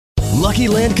Lucky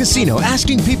Land Casino,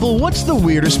 asking people, what's the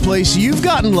weirdest place you've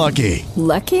gotten lucky?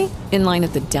 Lucky? In line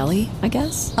at the deli, I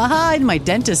guess? Aha, in my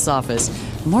dentist's office.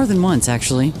 More than once,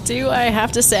 actually. Do I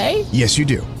have to say? Yes, you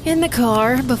do. In the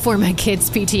car before my kids'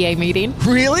 PTA meeting.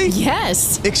 Really?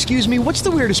 Yes. Excuse me, what's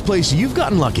the weirdest place you've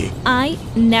gotten lucky? I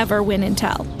never win and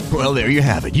tell. Well, there you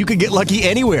have it. You can get lucky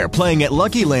anywhere, playing at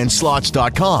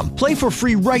LuckyLandSlots.com. Play for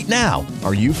free right now.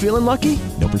 Are you feeling lucky?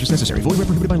 No purchase necessary. Void where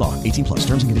prohibited by law. 18 plus.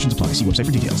 Terms and conditions apply. See website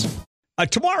for details.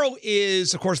 Tomorrow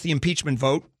is, of course, the impeachment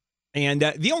vote. And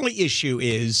the only issue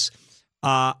is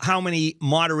how many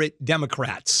moderate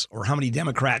Democrats, or how many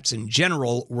Democrats in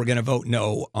general, were going to vote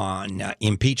no on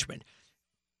impeachment.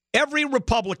 Every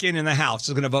Republican in the House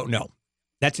is going to vote no.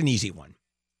 That's an easy one.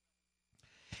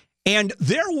 And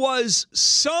there was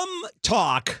some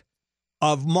talk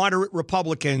of moderate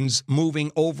Republicans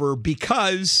moving over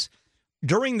because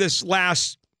during this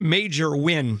last major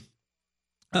win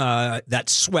that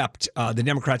swept the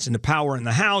Democrats into power in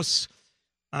the House,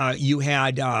 you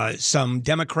had some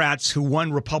Democrats who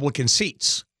won Republican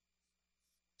seats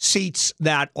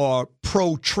that are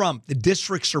pro-Trump. The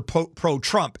districts are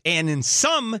pro-Trump. And in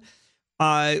some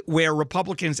where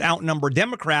Republicans outnumber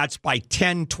Democrats by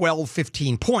 10, 12,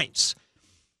 15 points.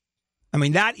 I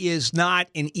mean, that is not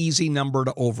an easy number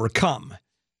to overcome.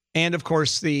 And, of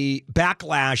course, the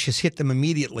backlash has hit them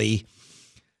immediately.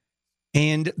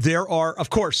 And there are, of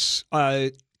course,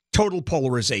 total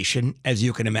polarization, as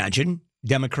you can imagine.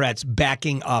 Democrats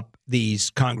backing up these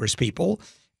Congress people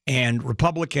and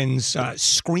Republicans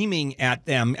screaming at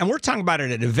them. And we're talking about it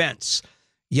at events,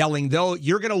 yelling, though,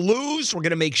 you're going to lose. We're going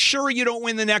to make sure you don't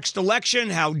win the next election.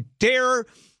 How dare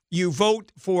you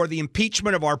vote for the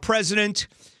impeachment of our president?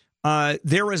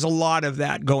 There is a lot of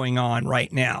that going on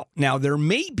right now. Now, there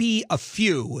may be a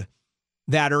few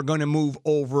that are going to move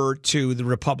over to the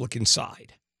Republican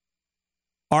side.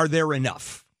 Are there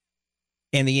enough?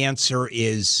 And the answer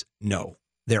is no,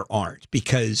 there aren't.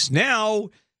 Because now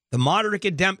the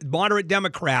moderate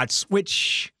Democrats,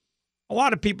 which a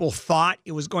lot of people thought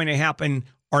it was going to happen,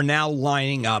 are now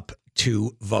lining up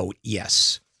to vote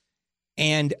yes.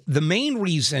 And the main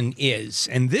reason is,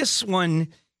 and this one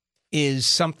is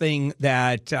something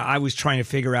that I was trying to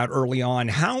figure out early on,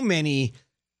 how many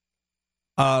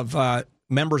of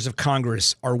members of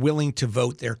Congress are willing to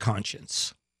vote their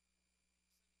conscience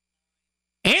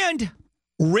and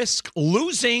risk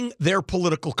losing their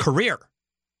political career.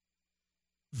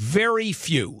 Very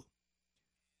few.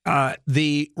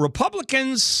 The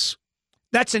Republicans,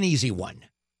 that's an easy one.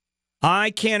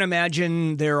 I can't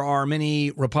imagine there are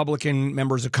many Republican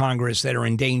members of Congress that are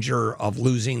in danger of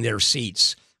losing their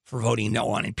seats for voting no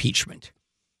on impeachment.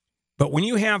 But when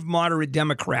you have moderate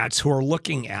Democrats who are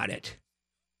looking at it,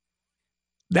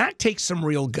 that takes some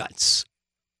real guts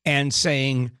and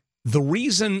saying, the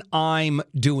reason I'm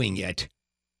doing it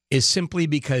is simply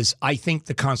because I think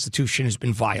the Constitution has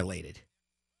been violated.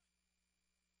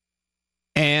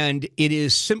 And it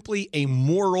is simply a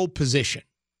moral position.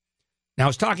 Now, I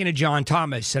was talking to John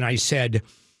Thomas, and I said,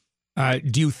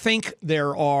 do you think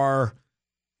there are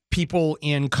people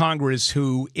in Congress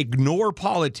who ignore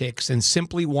politics and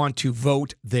simply want to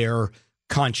vote their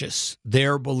conscience,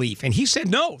 their belief? And he said,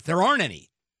 no, there aren't any.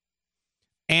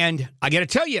 And I got to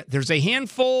tell you, there's a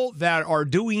handful that are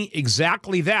doing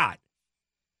exactly that.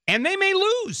 And they may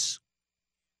lose.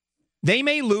 They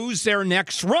may lose their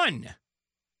next run.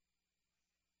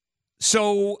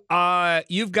 So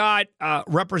you've got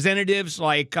representatives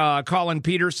like Colin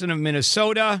Peterson of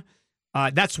Minnesota.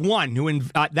 That's one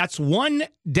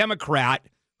Democrat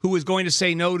who is going to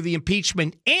say no to the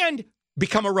impeachment and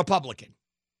become a Republican.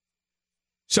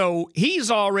 So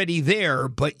he's already there.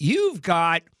 But you've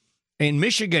got in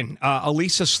Michigan,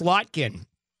 Elisa Slotkin,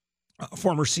 a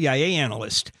former CIA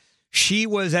analyst. She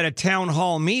was at a town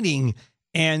hall meeting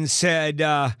and said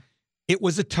it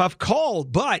was a tough call,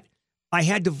 but I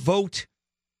had to vote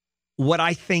what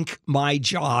I think my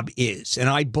job is. And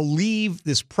I believe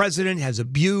this president has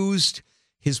abused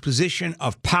his position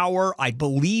of power. I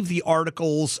believe the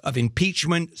articles of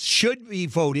impeachment should be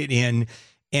voted in,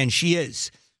 and she is.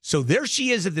 So there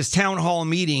she is at this town hall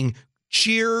meeting.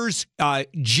 Cheers,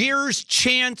 jeers,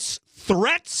 chants,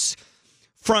 threats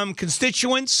from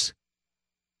constituents.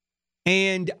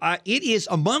 And it is,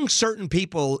 among certain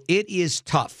people, it is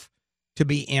tough to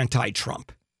be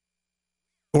anti-Trump.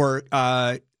 Or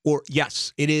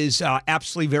yes, it is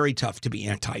absolutely very tough to be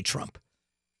anti-Trump,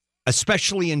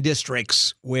 especially in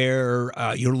districts where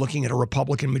you're looking at a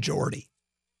Republican majority.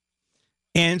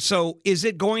 And so is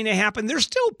it going to happen? There's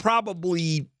still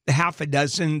probably half a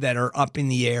dozen that are up in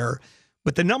the air,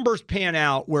 but the numbers pan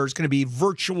out where it's going to be a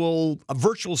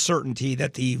virtual certainty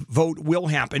that the vote will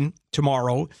happen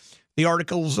tomorrow. The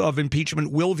articles of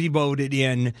impeachment will be voted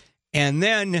in, and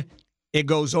then it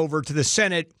goes over to the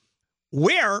Senate,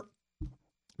 where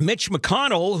Mitch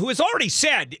McConnell, who has already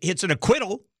said it's an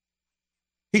acquittal,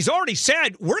 he's already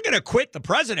said, we're going to acquit the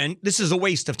president. This is a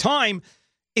waste of time.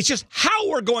 It's just how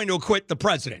we're going to acquit the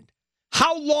president,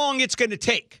 how long it's going to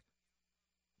take,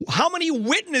 how many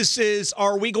witnesses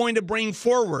are we going to bring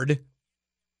forward,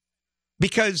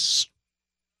 because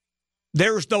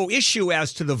there's no issue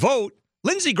as to the vote.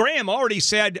 Lindsey Graham already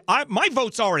said, my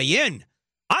vote's already in.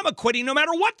 I'm acquitting no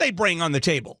matter what they bring on the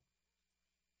table.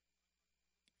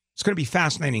 It's going to be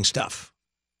fascinating stuff.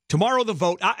 Tomorrow, the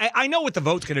vote. I know what the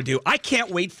vote's going to do. I can't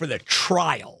wait for the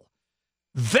trial.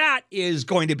 That is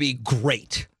going to be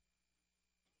great.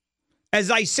 As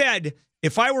I said,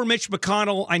 if I were Mitch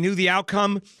McConnell, I knew the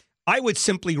outcome, I would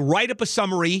simply write up a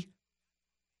summary,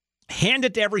 hand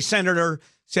it to every senator,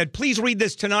 said, please read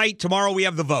this tonight. Tomorrow we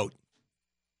have the vote.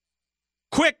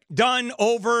 Quick, done,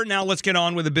 over. Now let's get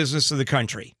on with the business of the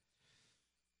country.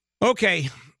 Okay,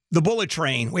 the bullet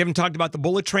train. We haven't talked about the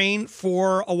bullet train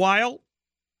for a while.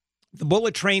 The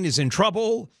bullet train is in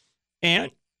trouble,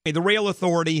 and the rail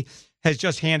authority has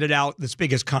just handed out this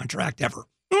biggest contract ever.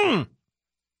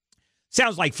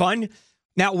 Sounds like fun.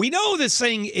 Now, we know this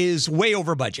thing is way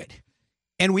over budget,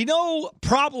 and we know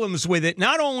problems with it.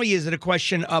 Not only is it a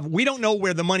question of we don't know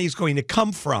where the money's going to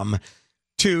come from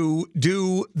to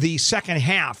do the second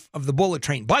half of the bullet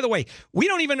train. By the way, we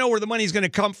don't even know where the money's going to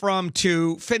come from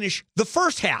to finish the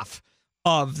first half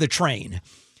of the train.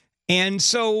 And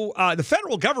so the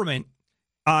federal government,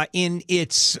 in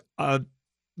its,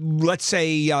 let's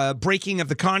say, breaking of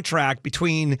the contract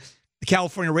between the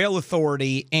California Rail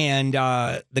Authority and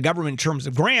the government in terms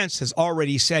of grants, has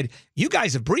already said, you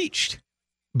guys have breached.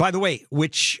 By the way,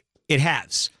 which it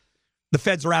has. The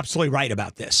feds are absolutely right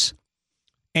about this.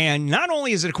 And not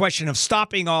only is it a question of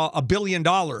stopping $1 billion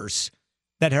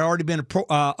that had already been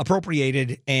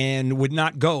appropriated and would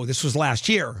not go, this was last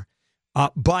year,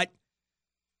 but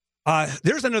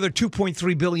there's another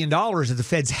 $2.3 billion that the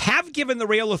feds have given the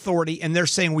rail authority, and they're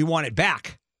saying we want it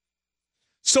back.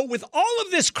 So with all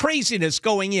of this craziness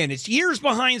going in, it's years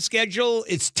behind schedule,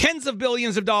 it's tens of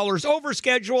billions of dollars over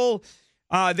schedule.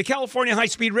 The California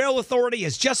High-Speed Rail Authority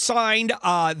has just signed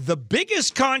the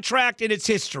biggest contract in its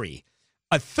history,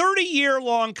 a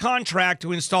 30-year-long contract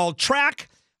to install track,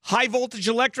 high-voltage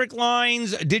electric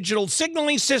lines, a digital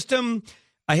signaling system,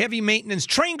 a heavy maintenance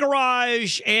train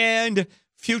garage, and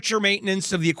future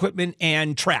maintenance of the equipment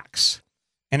and tracks.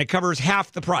 And it covers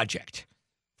half the project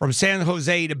from San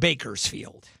Jose to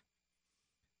Bakersfield.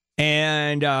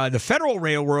 And the Federal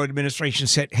Railroad Administration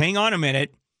said, hang on a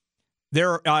minute.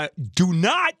 Do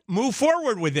not move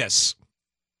forward with this.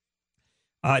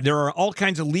 There are all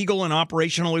kinds of legal and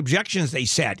operational objections, they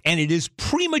said, and it is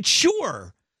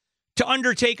premature to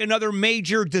undertake another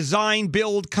major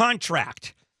design-build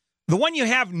contract. The one you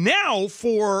have now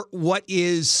for what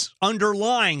is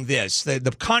underlying this,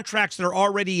 the contracts that are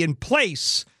already in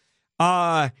place,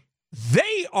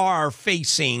 they are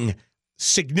facing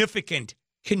significant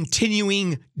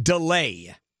continuing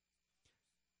delay.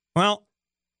 Well,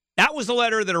 that was the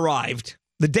letter that arrived.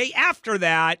 The day after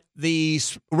that, the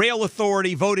rail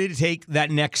authority voted to take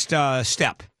that next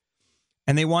step.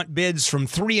 And they want bids from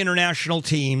 3 international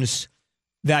teams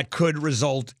that could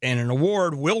result in an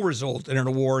award, will result in an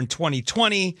award in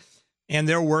 2020. And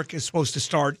their work is supposed to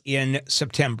start in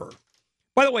September.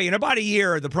 By the way, in about a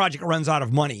year, the project runs out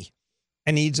of money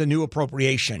and needs a new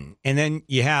appropriation. And then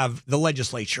you have the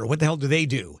legislature. What the hell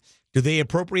do? Do they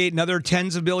appropriate another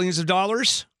tens of billions of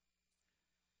dollars?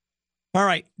 All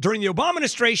right. During the Obama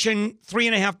administration,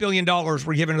 $3.5 billion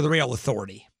were given to the rail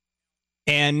authority.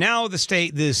 And now the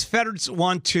feds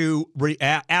want to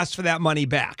ask for that money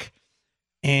back.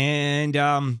 And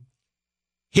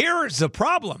here's the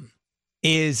problem,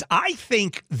 is I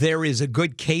think there is a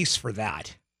good case for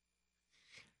that.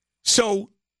 So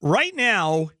right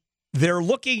now, they're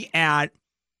looking at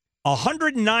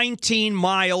 119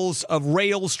 miles of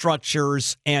rail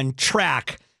structures and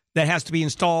track that has to be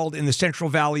installed in the Central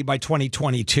Valley by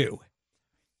 2022.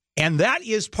 And that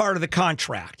is part of the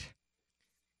contract.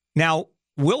 Now,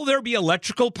 will there be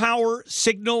electrical power,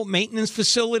 signal maintenance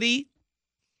facility?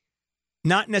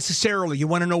 Not necessarily. You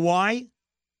want to know why?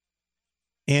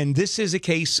 And this is a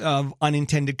case of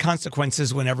unintended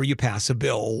consequences whenever you pass a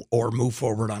bill or move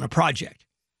forward on a project.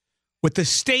 What the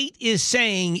state is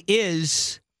saying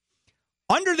is,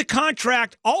 under the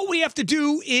contract, all we have to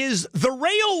do is the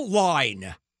rail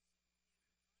line.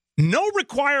 No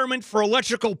requirement for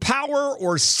electrical power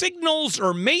or signals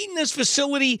or maintenance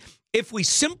facility. If we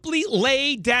simply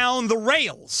lay down the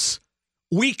rails,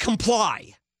 we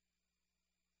comply.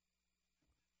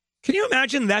 Can you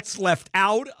imagine that's left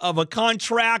out of a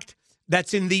contract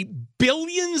that's in the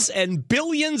billions and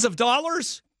billions of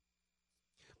dollars?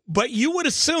 But you would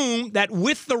assume that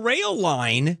with the rail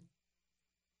line,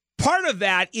 part of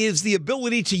that is the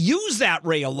ability to use that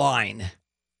rail line.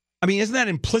 I mean, isn't that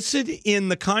implicit in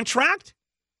the contract?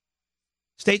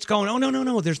 State's going, oh,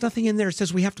 no. There's nothing in there that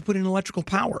says we have to put in electrical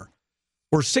power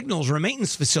or signals or a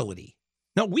maintenance facility.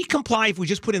 No, we comply if we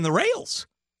just put in the rails.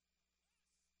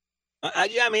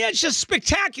 I mean, it's just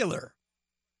spectacular.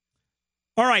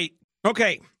 All right.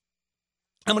 Okay.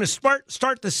 I'm going to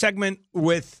start the segment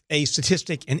with a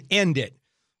statistic and end it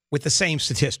with the same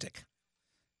statistic.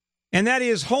 And that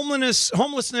is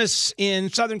homelessness in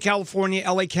Southern California,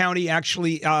 LA County,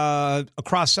 actually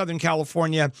across Southern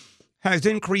California, has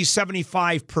increased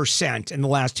 75% in the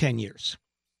last 10 years.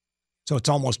 So it's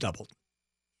almost doubled.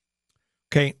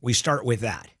 Okay, we start with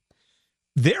that.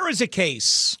 There is a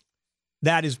case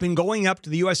that has been going up to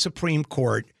the U.S. Supreme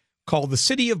Court called the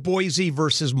City of Boise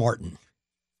versus Martin,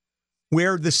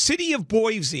 where the City of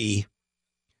Boise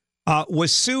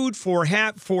was sued for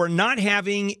not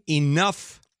having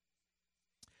enough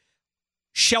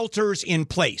shelters in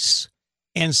place.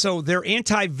 And so their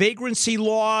anti-vagrancy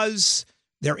laws,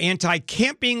 their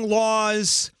anti-camping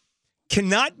laws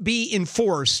cannot be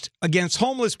enforced against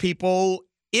homeless people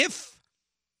if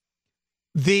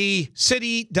the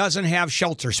city doesn't have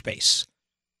shelter space.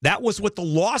 That was what the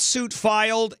lawsuit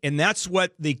filed, and that's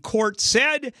what the court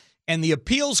said, and the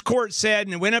appeals court said,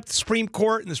 and it went up to the Supreme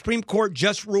Court, and the Supreme Court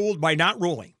just ruled by not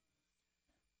ruling.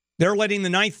 They're letting the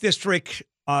 9th District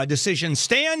decision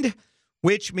stand,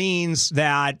 which means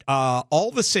that all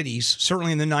the cities,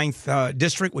 certainly in the 9th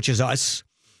District, which is us,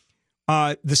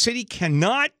 the city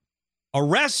cannot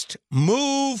arrest,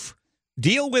 move,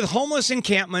 deal with homeless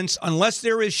encampments unless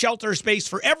there is shelter space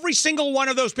for every single one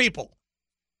of those people.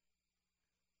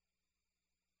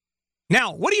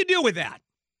 Now, what do you do with that?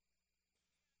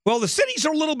 Well, the cities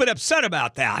are a little bit upset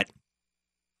about that.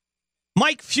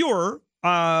 Mike Feuer,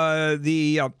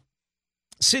 the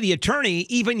city attorney,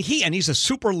 even he, and he's a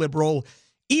super liberal,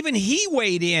 even he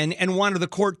weighed in and wanted the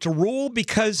court to rule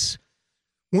because,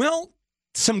 well,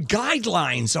 some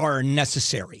guidelines are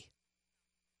necessary.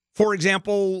 For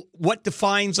example, what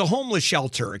defines a homeless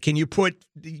shelter? Can you put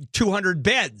 200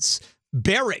 beds,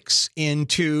 barracks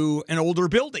into an older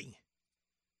building?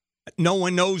 No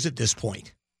one knows at this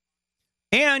point.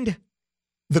 And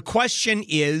the question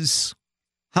is,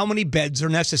 how many beds are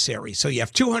necessary? So you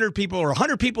have 200 people or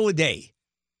 100 people a day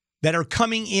that are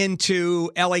coming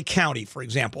into LA County, for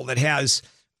example, that has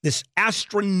this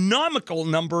astronomical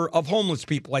number of homeless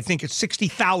people. I think it's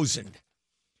 60,000,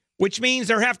 which means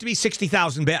there have to be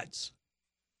 60,000 beds.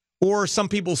 Or some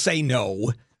people say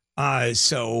no.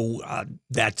 So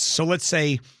let's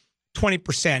say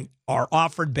 20% are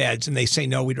offered beds and they say,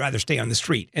 no, we'd rather stay on the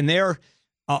street. And there,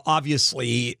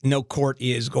 obviously, no court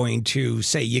is going to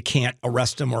say you can't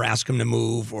arrest them or ask them to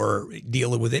move or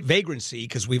deal with it vagrancy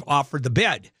because we've offered the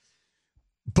bed.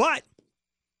 But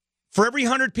for every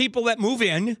 100 people that move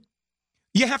in,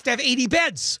 you have to have 80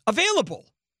 beds available.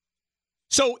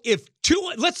 So if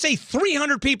let's say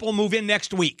 300 people move in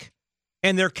next week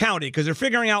and they're counted because they're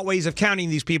figuring out ways of counting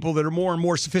these people that are more and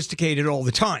more sophisticated all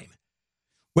the time.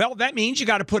 Well, that means you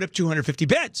got to put up 250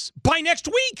 beds by next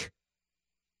week.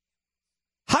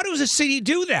 How does a city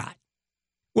do that?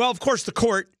 Well, of course, the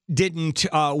court didn't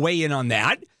weigh in on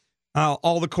that.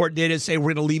 All the court did is say,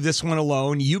 we're going to leave this one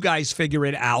alone. You guys figure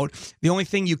it out. The only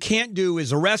thing you can't do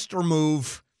is arrest or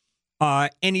move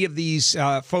any of these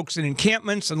folks in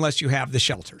encampments unless you have the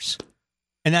shelters.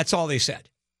 And that's all they said.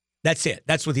 That's it.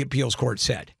 That's what the appeals court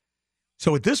said.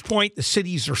 So at this point, the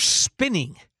cities are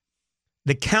spinning.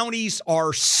 The counties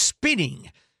are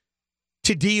spinning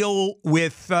to deal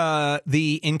with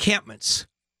the encampments,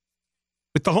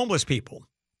 with the homeless people.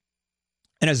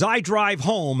 And as I drive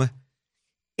home,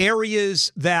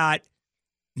 areas that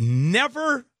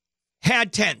never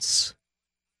had tents.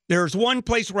 There's one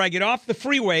place where I get off the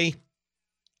freeway,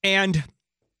 and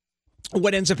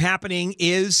what ends up happening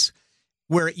is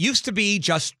where it used to be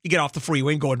just you get off the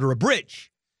freeway and go under a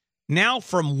bridge. Now,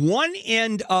 from one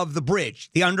end of the bridge,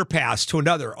 the underpass, to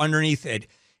another underneath it,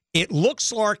 it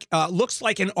looks like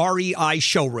an REI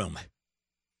showroom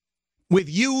with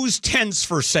used tents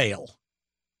for sale.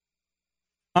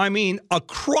 I mean,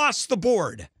 across the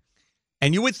board.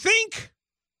 And you would think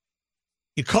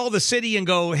you call the city and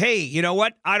go, hey, you know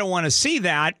what? I don't want to see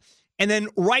that. And then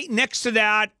right next to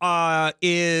that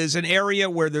is an area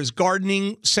where there's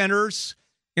gardening centers,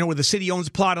 you know, where the city owns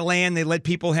a plot of land. They let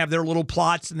people have their little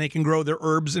plots and they can grow their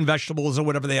herbs and vegetables or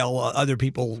whatever other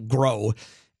people grow.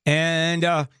 And,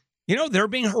 you know, they're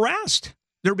being harassed.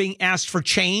 they're being asked for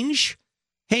change.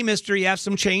 Hey, mister, you have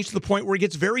some change to the point where it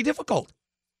gets very difficult.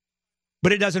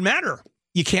 But it doesn't matter.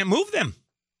 You can't move them.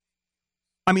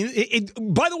 I mean,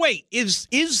 by the way,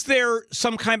 is there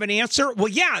some kind of an answer? Well,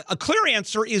 yeah, a clear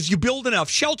answer is you build enough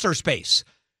shelter space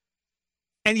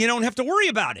and you don't have to worry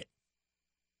about it.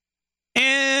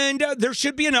 And there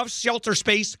should be enough shelter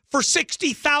space for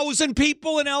 60,000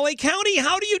 people in LA County.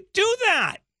 How do you do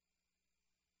that?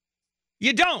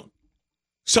 You don't.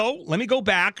 So let me go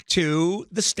back to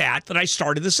the stat that I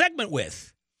started the segment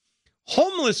with.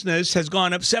 Homelessness has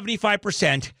gone up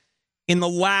 75% in the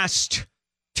last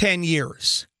 10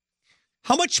 years.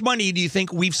 How much money do you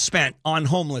think we've spent on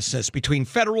homelessness between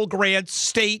federal grants,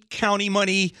 state, county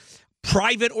money,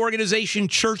 private organization,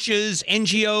 churches,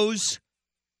 NGOs?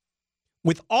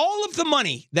 With all of the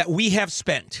money that we have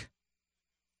spent,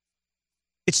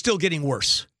 it's still getting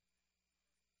worse.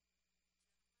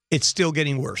 It's still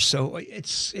getting worse. So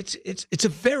it's a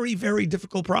very, very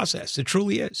difficult process. It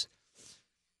truly is.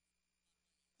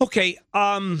 Okay,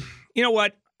 you know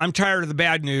what? I'm tired of the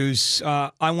bad news.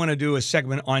 I want to do a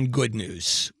segment on good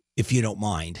news, if you don't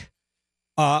mind.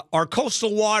 Our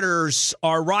coastal waters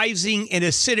are rising in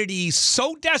acidity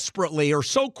so desperately or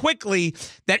so quickly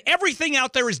that everything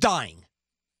out there is dying.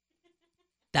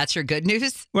 That's your good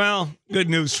news? Well, good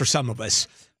news for some of us.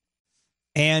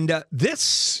 And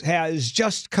this has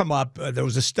just come up. There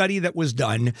was a study that was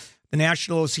done. The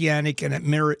National Oceanic and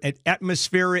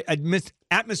Atmospheric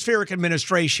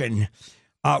Administration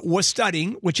was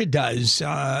studying, which it does,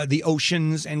 the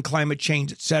oceans and climate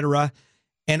change, et cetera.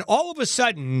 And all of a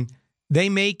sudden, they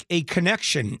make a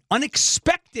connection,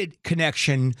 unexpected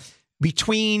connection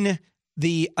between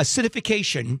the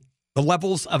acidification, the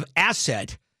levels of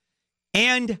acid,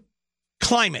 and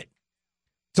climate.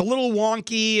 It's a little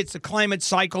wonky. It's a climate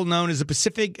cycle known as the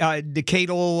Pacific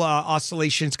Decadal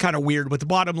Oscillation. It's kind of weird, but the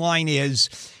bottom line is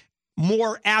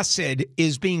more acid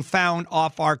is being found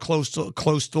off our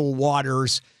coastal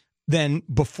waters than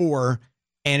before,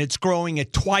 and it's growing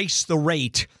at twice the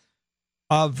rate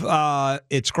of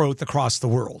its growth across the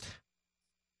world.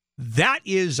 That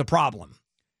is a problem.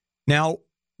 Now,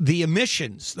 the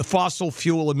emissions, the fossil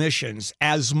fuel emissions,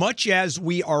 as much as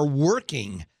we are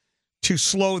working to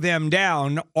slow them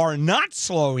down, are not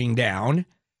slowing down.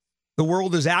 The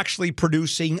world is actually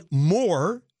producing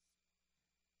more,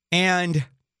 and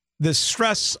the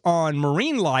stress on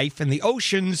marine life and the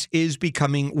oceans is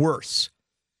becoming worse.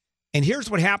 And here's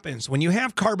what happens. When you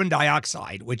have carbon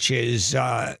dioxide, which is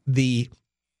the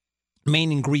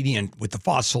main ingredient with the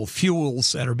fossil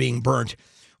fuels that are being burnt,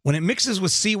 when it mixes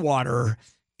with seawater,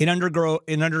 it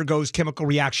undergoes chemical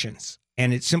reactions,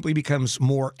 and it simply becomes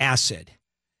more acid.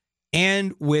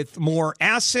 And with more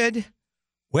acid,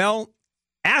 well,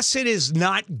 acid is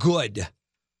not good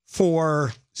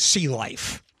for sea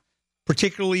life,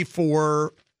 particularly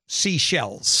for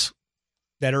seashells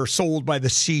that are sold by the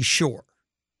seashore.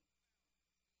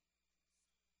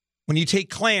 When you take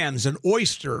clams and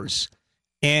oysters,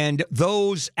 and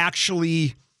those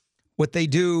actually, what they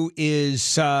do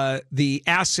is the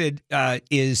acid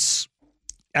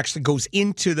actually goes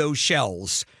into those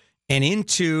shells and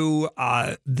into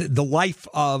the life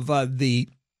of the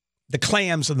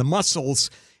clams and the mussels,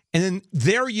 and then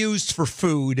they're used for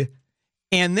food.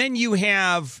 And then you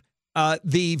have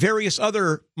the various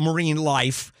other marine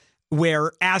life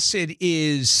where acid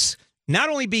is not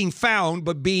only being found,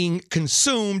 but being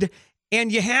consumed,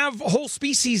 and you have whole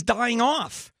species dying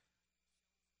off.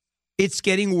 It's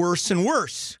getting worse and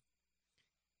worse.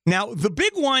 Now, the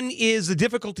big one is the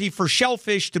difficulty for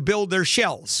shellfish to build their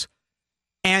shells.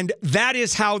 And that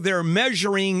is how they're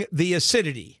measuring the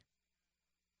acidity.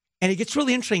 And it gets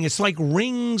really interesting. It's like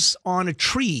rings on a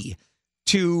tree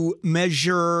to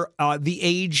measure the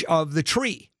age of the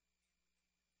tree.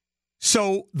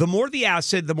 So the more the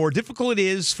acid, the more difficult it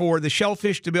is for the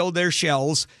shellfish to build their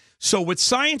shells. So what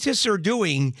scientists are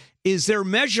doing is they're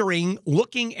measuring,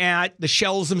 looking at the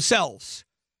shells themselves.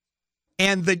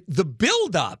 And the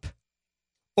buildup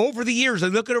over the years, they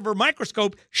look at it over a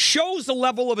microscope, shows the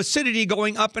level of acidity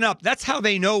going up and up. That's how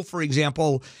they know, for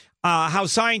example, how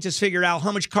scientists figured out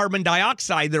how much carbon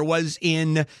dioxide there was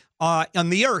on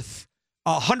the Earth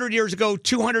 100 years ago,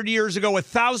 200 years ago,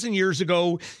 1,000 years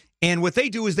ago. And what they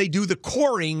do is they do the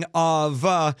coring of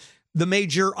the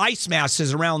major ice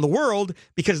masses around the world,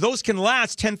 because those can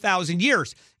last 10,000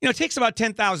 years. You know, it takes about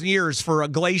 10,000 years for a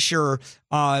glacier,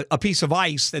 a piece of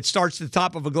ice that starts at the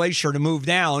top of a glacier, to move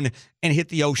down and hit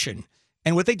the ocean.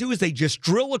 And what they do is they just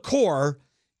drill a core,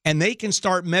 and they can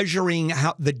start measuring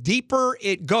how the deeper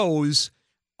it goes,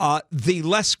 the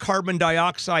less carbon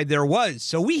dioxide there was.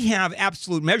 So we have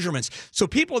absolute measurements. So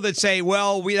people that say,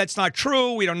 well, that's not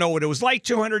true, we don't know what it was like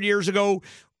 200 years ago,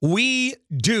 we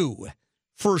do,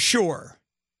 for sure.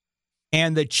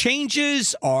 And the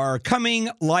changes are coming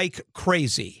like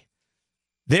crazy.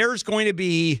 There's going to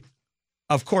be,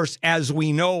 of course, as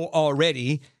we know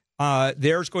already,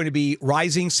 there's going to be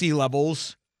rising sea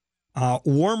levels,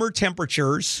 warmer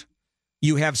temperatures.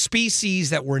 You have species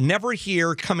that were never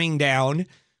here coming down.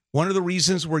 One of the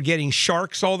reasons we're getting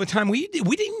sharks all the time, we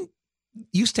didn't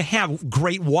used to have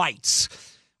great whites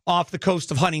off the coast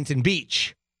of Huntington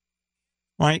Beach,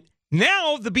 right?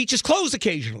 Now the beach is closed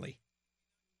occasionally.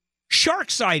 Shark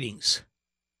sightings.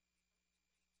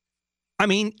 I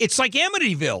mean, it's like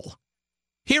Amityville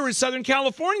here in Southern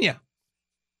California.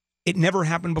 It never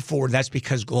happened before. That's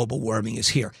because global warming is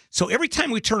here. So every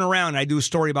time we turn around and I do a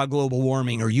story about global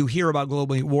warming or you hear about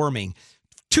global warming,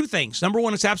 two things. Number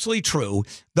one, it's absolutely true.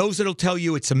 Those that'll tell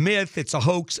you it's a myth, it's a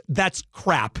hoax, that's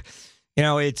crap. You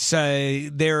know,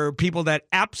 there are people that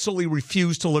absolutely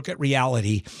refuse to look at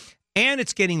reality, and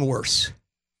it's getting worse.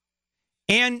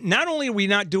 And not only are we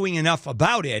not doing enough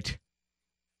about it,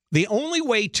 the only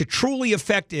way to truly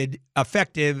affected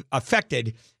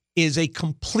is a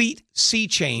complete sea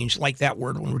change, like that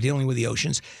word when we're dealing with the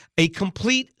oceans, a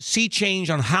complete sea change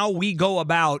on how we go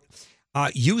about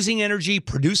using energy,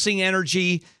 producing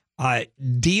energy,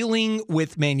 dealing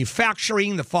with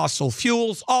manufacturing, the fossil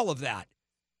fuels, all of that.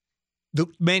 The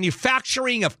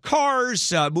manufacturing of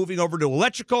cars, moving over to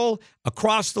electrical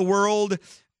across the world,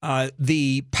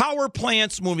 the power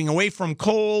plants moving away from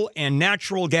coal and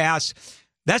natural gas.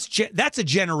 That's a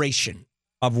generation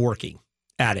of working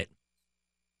at it.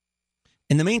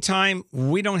 In the meantime,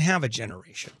 we don't have a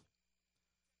generation.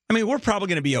 I mean, we're probably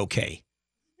going to be okay,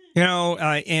 you know,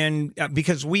 and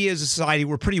because we as a society,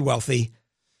 we're pretty wealthy,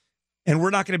 and we're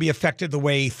not going to be affected the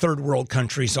way third world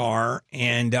countries are,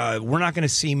 and we're not going to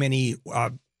see many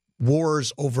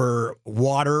wars over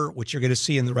water, which you're going to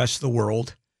see in the rest of the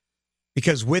world,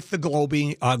 because with the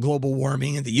global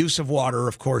warming and the use of water,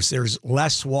 of course, there's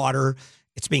less water.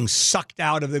 It's being sucked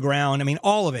out of the ground. I mean,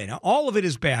 all of it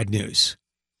is bad news.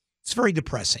 It's very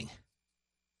depressing.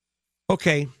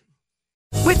 Okay.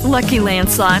 With Lucky Land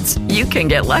Slots, you can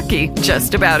get lucky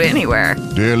just about anywhere.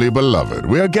 Dearly beloved,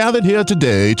 we are gathered here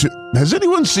today to... Has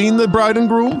anyone seen the bride and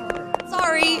groom?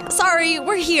 Sorry,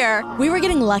 we're here. We were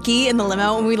getting lucky in the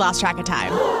limo and we lost track of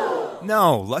time.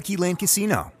 No, Lucky Land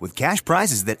Casino, with cash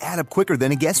prizes that add up quicker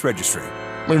than a guest registry.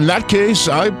 In that case,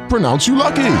 I pronounce you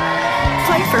lucky.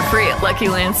 Play for free at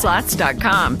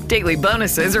LuckyLandSlots.com. Daily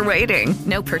bonuses are waiting.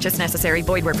 No purchase necessary.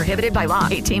 Void where prohibited by law.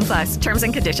 18+. Terms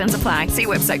and conditions apply. See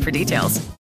website for details.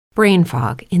 Brain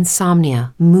fog,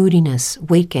 insomnia, moodiness,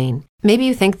 weight gain. Maybe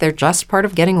you think they're just part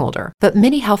of getting older, but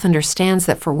MIDI Health understands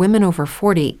that for women over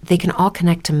 40, they can all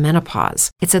connect to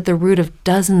menopause. It's at the root of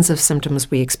dozens of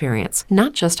symptoms we experience,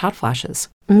 not just hot flashes.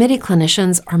 MIDI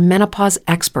clinicians are menopause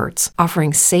experts,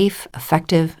 offering safe,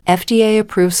 effective,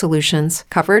 FDA-approved solutions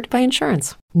covered by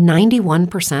insurance.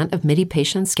 91% of MIDI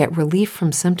patients get relief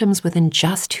from symptoms within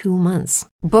just 2 months.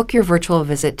 Book your virtual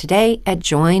visit today at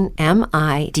joinmidi.com.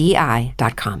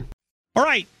 All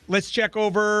right, let's check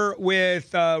over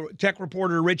with tech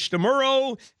reporter Rich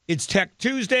DeMuro. It's Tech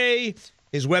Tuesday.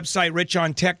 His website,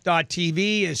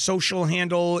 richontech.tv. His social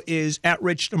handle is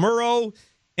 @RichDeMuro.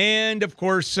 And, of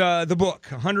course, the book,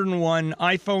 101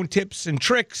 iPhone Tips and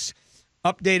Tricks,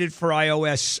 updated for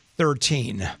iOS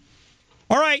 13.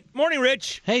 All right. Morning,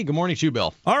 Rich. Hey, good morning to you,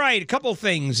 Bill. All right. A couple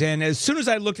things. And as soon as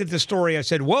I looked at the story, I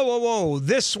said, whoa,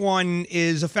 this one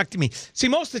is affecting me. See,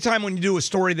 most of the time when you do a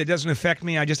story that doesn't affect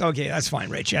me, I just, okay, that's fine,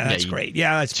 Rich. Yeah, that's great.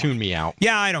 Yeah, that's tune me out.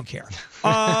 Yeah, I don't care.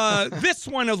 This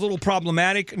one is a little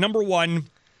problematic. Number one,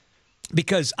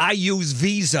 because I use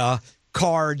Visa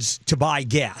cards to buy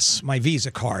gas, my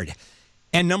Visa card.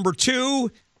 And number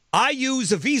two, I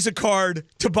use a Visa card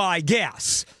to buy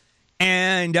gas.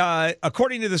 And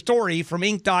according to the story from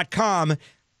Inc.com,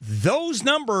 those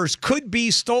numbers could be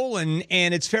stolen,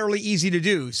 and it's fairly easy to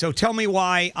do. So tell me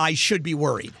why I should be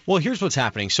worried. Well, here's what's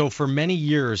happening. So for many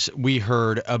years, we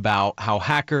heard about how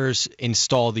hackers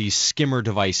install these skimmer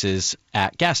devices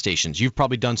at gas stations. You've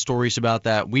probably done stories about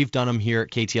that. We've done them here at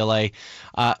KTLA.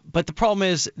 But the problem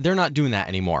is they're not doing that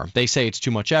anymore. They say it's too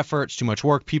much effort, it's too much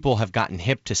work. People have gotten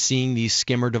hip to seeing these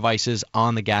skimmer devices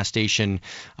on the gas station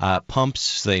pumps,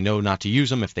 so they know not to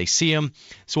use them if they see them.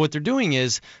 So what they're doing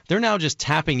is they're now just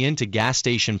tapping into gas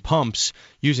station pumps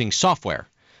using software.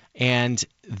 And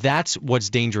that's what's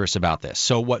dangerous about this.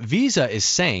 So what Visa is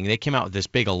saying, they came out with this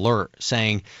big alert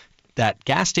saying that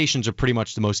gas stations are pretty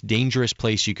much the most dangerous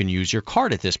place you can use your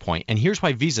card at this point. And here's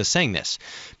why Visa is saying this.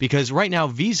 Because right now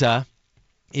Visa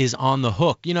is on the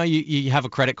hook. You know, you have a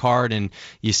credit card and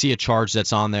you see a charge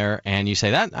that's on there and you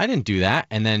say, that I didn't do that.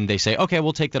 And then they say, okay,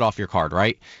 we'll take that off your card,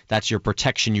 right? That's your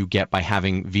protection you get by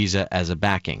having Visa as a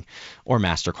backing, or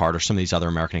MasterCard, or some of these other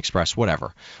American Express,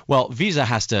 whatever. Well, Visa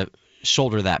has to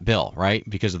shoulder that bill, right?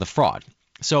 Because of the fraud.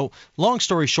 So long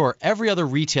story short, every other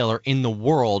retailer in the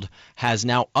world has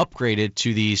now upgraded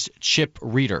to these chip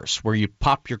readers where you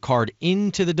pop your card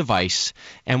into the device.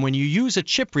 And when you use a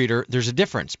chip reader, there's a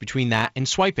difference between that and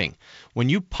swiping. When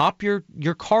you pop your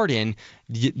card in,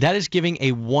 that is giving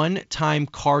a one-time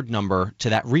card number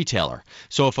to that retailer.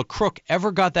 So if a crook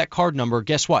ever got that card number,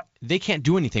 guess what? They can't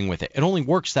do anything with it. It only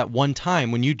works that one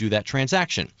time when you do that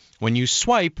transaction. When you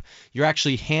swipe, you're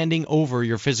actually handing over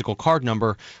your physical card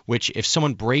number, which if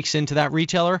someone breaks into that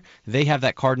retailer, they have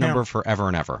that card number forever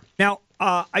and ever. Now,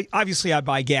 I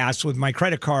buy gas with my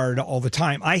credit card all the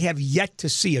time. I have yet to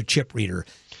see a chip reader.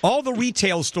 All the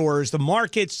retail stores, the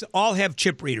markets, all have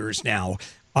chip readers now.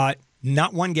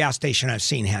 Not one gas station I've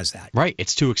seen has that. Right.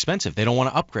 It's too expensive. They don't want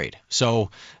to upgrade.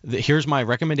 So here's my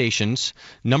recommendations.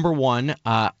 Number one,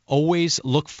 always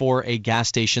look for a gas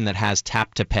station that has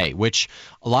tap to pay, which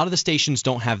a lot of the stations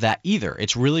don't have that either.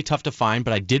 It's really tough to find,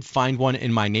 but I did find one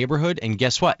in my neighborhood. And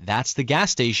guess what? That's the gas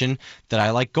station that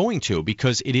I like going to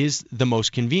because it is the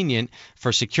most convenient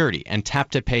for security. And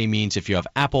tap to pay means if you have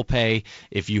Apple Pay,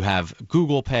 if you have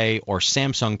Google Pay or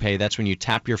Samsung Pay, that's when you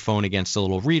tap your phone against a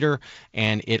little reader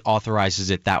and it authorizes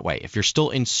it that way. If you're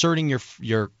still inserting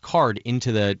your card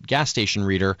into the gas station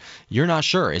reader, you're not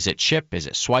sure. Is it chip? Is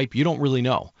it swipe? You don't really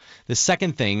know. The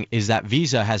second thing is that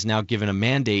Visa has now given a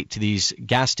mandate to these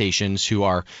gas stations who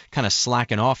are kind of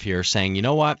slacking off here, saying, you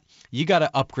know what? You got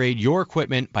to upgrade your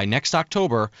equipment by next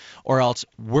October, or else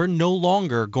we're no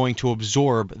longer going to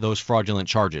absorb those fraudulent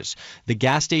charges. The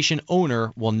gas station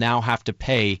owner will now have to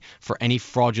pay for any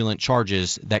fraudulent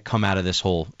charges that come out of this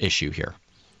whole issue here.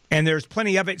 And there's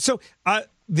plenty of it. So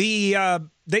they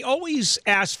always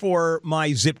ask for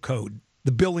my zip code,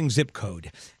 the billing zip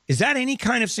code. Is that any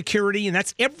kind of security? And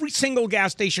that's every single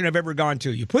gas station I've ever gone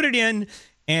to. You put it in,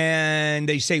 and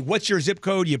they say, what's your zip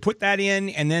code? You put that in,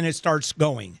 and then it starts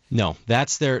going. No,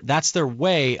 that's their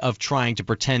way of trying to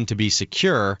pretend to be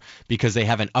secure because they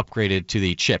haven't upgraded to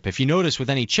the chip. If you notice with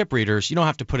any chip readers, you don't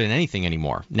have to put in anything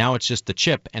anymore. Now it's just the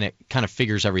chip, and it kind of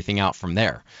figures everything out from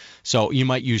there. So you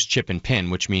might use chip and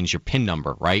PIN, which means your PIN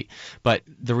number, right? But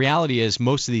the reality is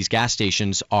most of these gas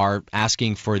stations are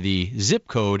asking for the zip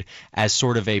code as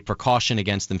sort of a precaution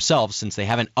against themselves since they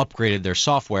haven't upgraded their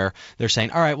software. They're saying,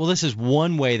 all right, well, this is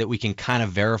one way that we can kind of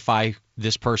verify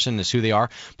this person is who they are.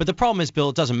 But the problem is, Bill,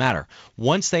 it doesn't matter.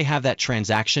 Once they have that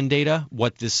transaction data,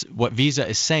 what Visa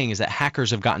is saying is that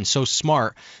hackers have gotten so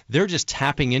smart, they're just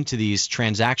tapping into these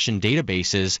transaction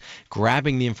databases,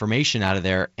 grabbing the information out of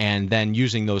there, and then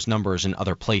using those numbers in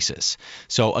other places.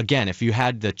 So again, if you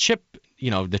had the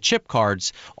chip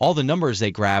cards, all the numbers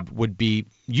they grab would be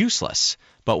useless.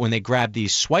 But when they grab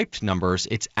these swiped numbers,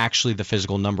 it's actually the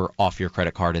physical number off your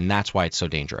credit card, and that's why it's so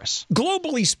dangerous.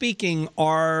 Globally speaking,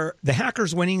 are the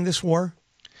hackers winning this war?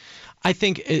 I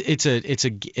think it's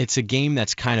a game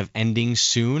that's kind of ending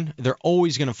soon. They're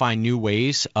always going to find new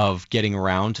ways of getting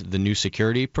around the new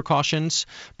security precautions,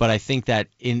 but I think that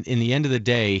in the end of the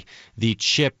day, the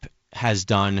chip has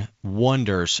done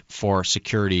wonders for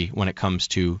security when it comes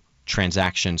to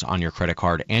transactions on your credit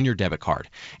card and your debit card.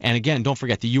 And again, don't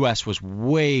forget the U.S. was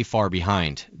way far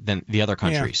behind than the other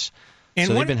countries. Yeah.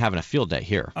 So they've been having a field day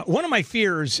here. One of my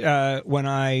fears when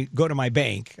I go to my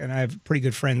bank, and I have pretty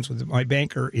good friends with my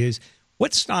banker, is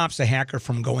what stops a hacker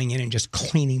from going in and just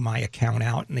cleaning my account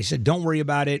out? And they said, don't worry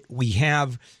about it. We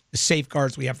have the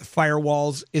safeguards. We have the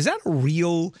firewalls. Is that a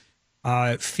real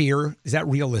fear? Is that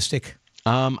realistic?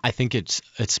 I think it's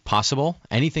possible.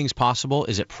 Anything's possible.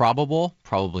 Is it probable?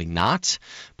 Probably not.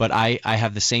 But I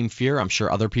have the same fear. I'm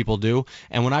sure other people do.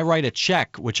 And when I write a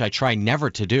check, which I try never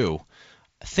to do,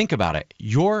 think about it.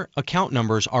 Your account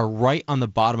numbers are right on the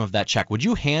bottom of that check. Would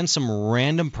you hand some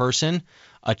random person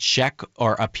a check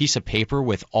or a piece of paper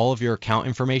with all of your account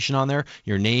information on there,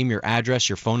 your name, your address,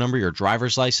 your phone number, your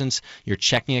driver's license, your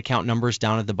checking account numbers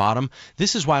down at the bottom?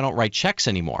 This is why I don't write checks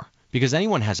anymore, because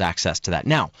anyone has access to that.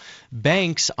 Now,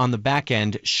 banks on the back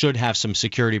end should have some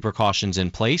security precautions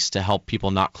in place to help people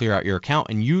not clear out your account.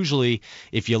 And usually,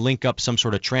 if you link up some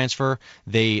sort of transfer,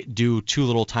 they do 2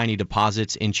 little tiny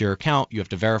deposits into your account. You have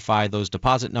to verify those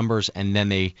deposit numbers, and then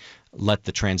they let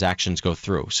the transactions go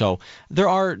through. So there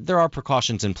are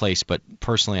precautions in place, but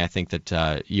personally, I think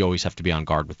that you always have to be on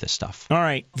guard with this stuff. All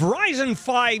right. Verizon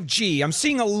 5G. I'm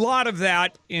seeing a lot of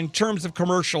that in terms of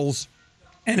commercials.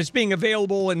 And it's being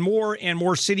available in more and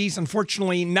more cities.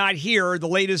 Unfortunately, not here. The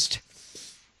latest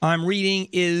I'm reading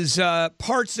is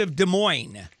parts of Des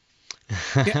Moines.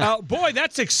 Boy,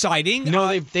 that's exciting.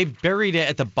 No, they buried it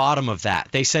at the bottom of that.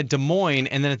 They said Des Moines,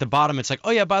 and then at the bottom it's like,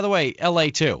 oh yeah, by the way, LA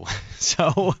too.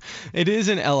 So it is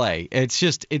in LA.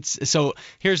 So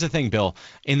here's the thing, Bill.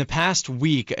 In the past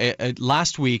week,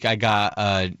 last week, I got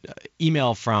an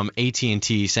email from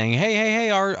AT&T saying,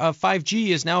 hey, our 5G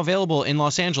is now available in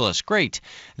Los Angeles. Great.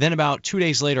 Then about 2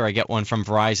 days later, I get one from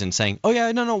Verizon saying, oh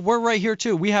yeah, no, we're right here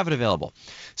too. We have it available.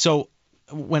 So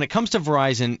when it comes to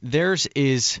Verizon,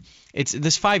 this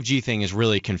 5G thing is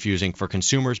really confusing for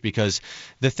consumers because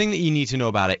the thing that you need to know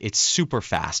about it, it's super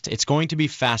fast. It's going to be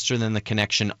faster than the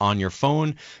connection on your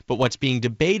phone. But what's being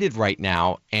debated right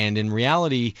now, and in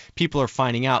reality, people are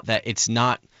finding out that it's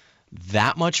not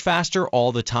that much faster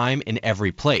all the time in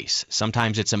every place.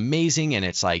 Sometimes it's amazing and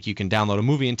it's like you can download a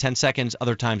movie in 10 seconds.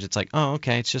 Other times it's like, oh,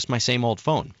 okay, it's just my same old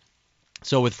phone.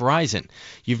 So with Verizon,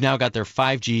 you've now got their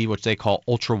 5G, which they call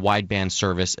ultra wideband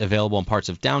service, available in parts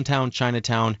of downtown,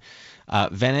 Chinatown,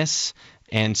 Venice.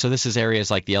 And so this is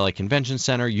areas like the LA Convention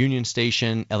Center, Union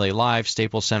Station, LA Live,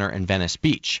 Staples Center, and Venice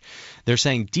Beach. They're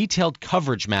saying detailed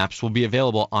coverage maps will be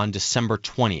available on December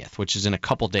 20th, which is in a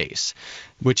couple days,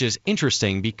 which is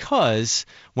interesting because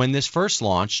when this first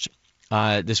launched,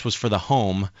 this was for the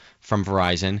home from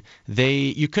Verizon,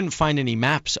 you couldn't find any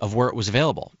maps of where it was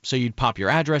available. So you'd pop your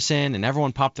address in, and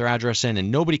everyone popped their address in, and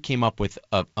nobody came up with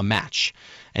a match.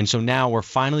 And so now we're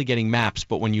finally getting maps,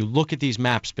 but when you look at these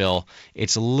maps, Bill,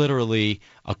 it's literally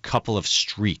a couple of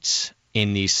streets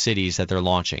in these cities that they're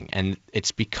launching. And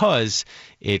it's because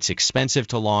it's expensive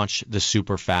to launch the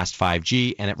super fast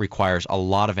 5G, and it requires a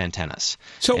lot of antennas.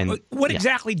 So what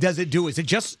exactly does it do? Is it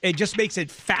just makes it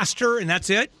faster and that's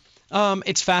it?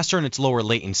 It's faster and it's lower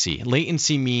latency.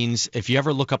 Latency means if you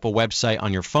ever look up a website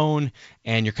on your phone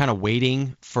and you're kind of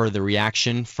waiting for the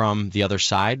reaction from the other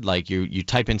side, like you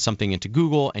type in something into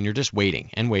Google and you're just waiting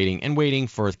and waiting and waiting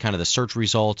for kind of the search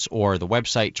results or the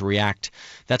website to react,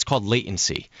 that's called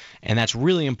latency. And that's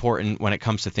really important when it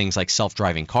comes to things like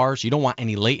self-driving cars. You don't want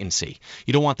any latency.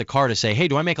 You don't want the car to say, hey,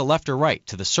 do I make a left or right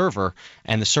to the server?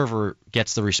 And the server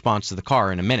gets the response to the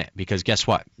car in a minute because guess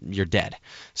what? You're dead.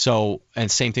 So, and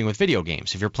same thing with video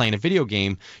games. If you're playing a video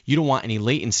game, you don't want any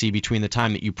latency between the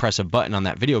time that you press a button on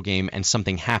that video game and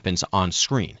something happens on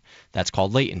screen. That's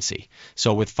called latency.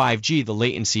 So with 5G, the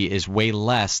latency is way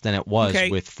less than it was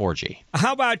with 4G.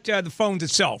 How about the phones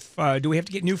itself? Do we have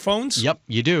to get new phones? Yep,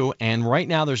 you do. And right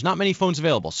now, there's not many phones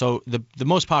available. So the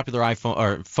most popular iPhone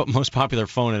or most popular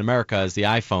phone in America is the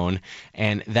iPhone,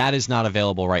 and that is not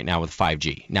available right now with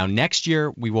 5G. Now, next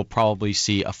year, we will probably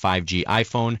see a 5G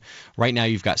iPhone. Right now,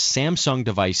 you've got Samsung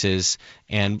devices,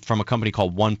 and from a company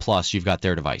called OnePlus, you've got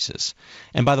their devices.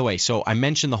 And by the way, so I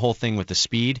mentioned the whole thing with the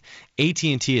speed.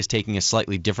 AT&T is taking a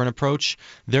slightly different approach.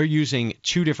 They're using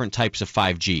two different types of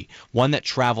 5G. One that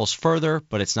travels further,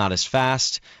 but it's not as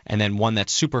fast, and then one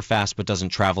that's super fast but doesn't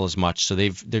travel as much. So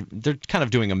they're kind of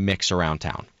doing a mix around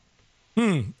town.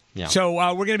 Yeah. So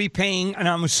we're going to be paying, and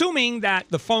I'm assuming that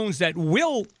the phones that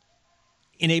will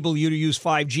enable you to use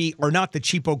 5G are not the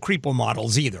cheapo creepo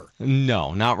models either.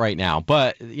 No, not right now.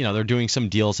 But, they're doing some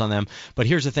deals on them. But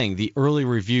here's the thing. The early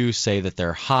reviews say that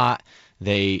they're hot.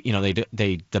 The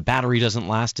battery doesn't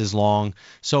last as long.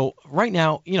 So right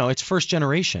now, it's first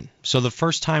generation. So the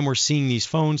first time we're seeing these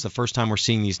phones, the first time we're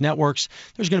seeing these networks,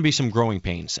 there's going to be some growing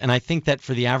pains. And I think that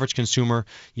for the average consumer,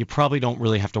 you probably don't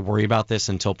really have to worry about this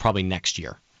until probably next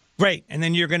year. Great. And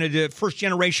then you're going to do first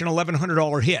generation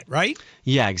 $1,100 hit, right?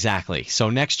 Yeah, exactly. So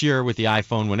next year with the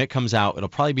iPhone, when it comes out, it'll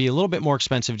probably be a little bit more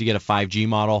expensive to get a 5G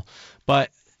model.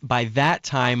 But by that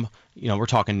time, we're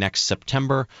talking next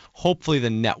September, hopefully the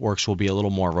networks will be a little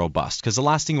more robust. Because the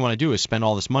last thing you want to do is spend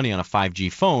all this money on a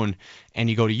 5G phone and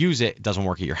you go to use it, it doesn't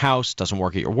work at your house, doesn't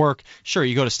work at your work. Sure,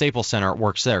 you go to Staples Center, it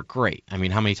works there. Great. I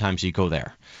mean, how many times do you go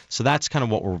there? So that's kind of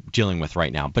what we're dealing with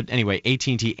right now. But anyway,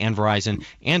 AT&T and Verizon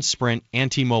and Sprint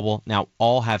and T-Mobile now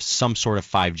all have some sort of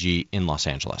 5G in Los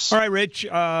Angeles. All right, Rich.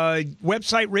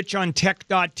 Website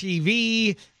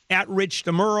richontech.tv. At Rich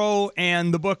DeMuro,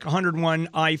 and the book 101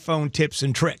 iPhone Tips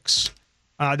and Tricks.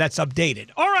 That's updated.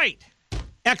 All right.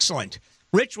 Excellent.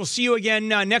 Rich, we'll see you again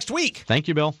next week. Thank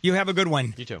you, Bill. You have a good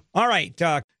one. You too. All right.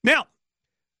 Now,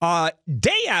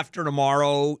 day after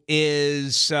tomorrow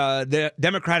is the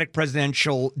Democratic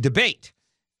presidential debate.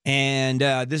 And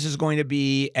this is going to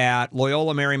be at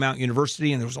Loyola Marymount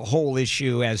University, and there was a whole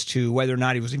issue as to whether or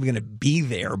not he was even going to be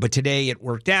there. But today it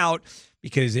worked out,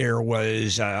 because there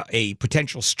was a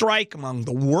potential strike among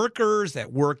the workers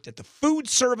that worked at the food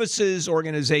services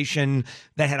organization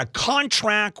that had a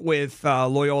contract with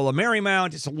Loyola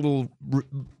Marymount. It's a little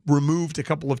removed a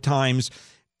couple of times.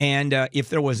 And if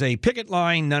there was a picket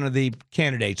line, none of the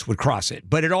candidates would cross it.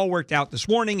 But it all worked out this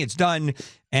morning. It's done.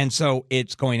 And so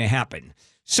it's going to happen.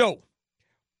 So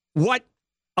what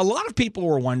a lot of people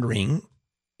were wondering,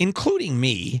 including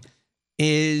me,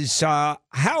 is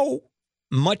how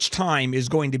much time is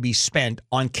going to be spent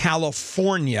on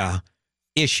California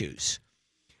issues.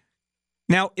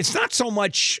 Now, it's not so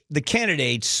much the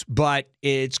candidates, but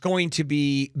it's going to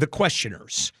be the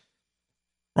questioners.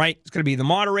 Right? It's going to be the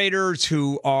moderators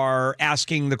who are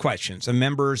asking the questions, the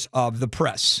members of the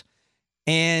press.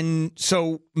 And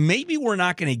so maybe we're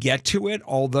not going to get to it,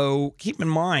 although keep in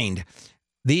mind,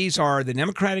 these are the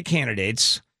Democratic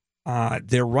candidates.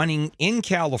 They're running in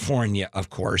California, of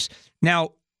course. Now,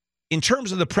 in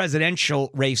terms of the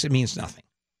presidential race, it means nothing.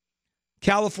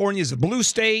 California is a blue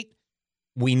state.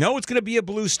 We know it's going to be a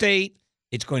blue state.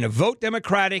 It's going to vote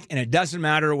Democratic, and it doesn't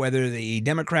matter whether the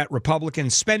Democrat,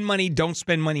 Republicans spend money, don't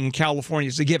spend money in California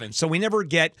is a given. So we never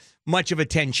get much of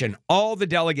attention. All the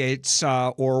delegates,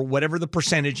 or whatever the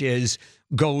percentage is,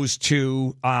 goes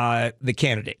to the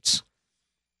candidates.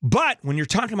 But when you're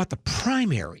talking about the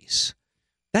primaries,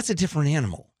 that's a different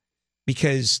animal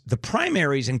because the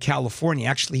primaries in California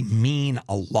actually mean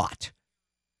a lot.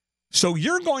 So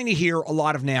you're going to hear a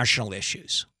lot of national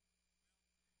issues.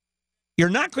 You're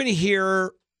not going to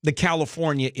hear the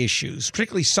California issues,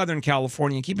 particularly Southern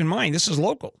California. Keep in mind, this is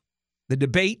local. The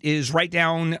debate is right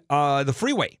down the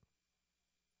freeway.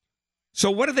 So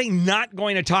what are they not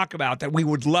going to talk about that we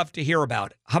would love to hear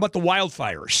about? How about the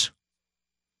wildfires?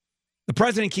 The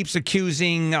president keeps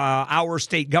accusing our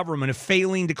state government of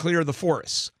failing to clear the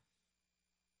forests.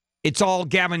 It's all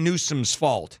Gavin Newsom's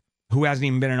fault, who hasn't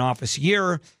even been in office a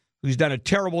year, who's done a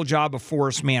terrible job of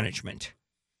forest management.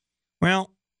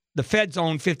 Well, the feds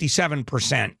own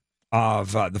 57%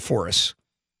 of the forests.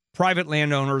 Private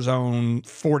landowners own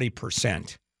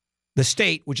 40%. The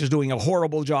state, which is doing a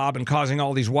horrible job and causing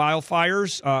all these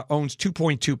wildfires, owns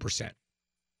 2.2%.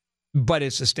 But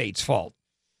it's the state's fault.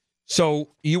 So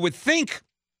you would think,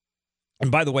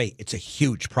 and by the way, it's a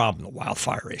huge problem, the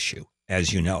wildfire issue,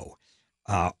 as you know.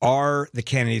 Are the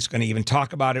candidates going to even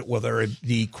talk about it? Will there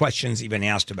be questions even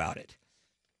asked about it?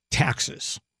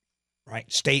 Taxes. Right,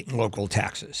 state and local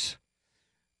taxes.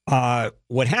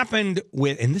 What happened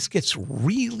with, and this gets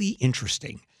really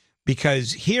interesting,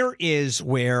 because here is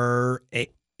where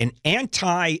an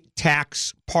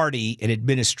anti-tax party and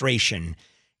administration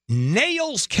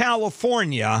nails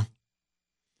California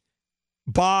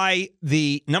by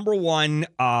the number one,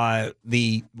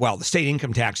 the state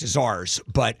income tax is ours,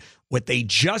 but what they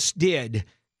just did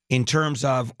in terms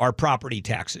of our property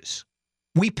taxes.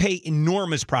 We pay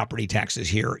enormous property taxes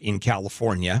here in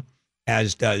California,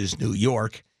 as does New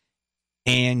York,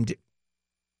 and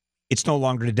it's no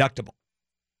longer deductible.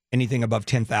 Anything above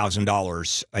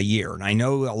 $10,000 a year. And I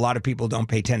know a lot of people don't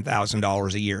pay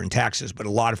 $10,000 a year in taxes, but a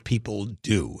lot of people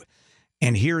do.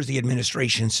 And here's the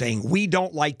administration saying, we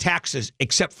don't like taxes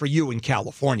except for you in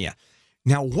California.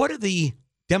 Now, what do the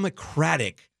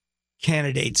Democratic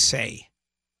candidates say?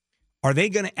 Are they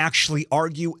going to actually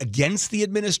argue against the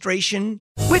administration?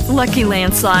 With Lucky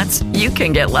Land Slots, you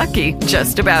can get lucky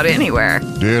just about anywhere.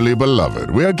 Dearly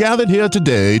beloved, we are gathered here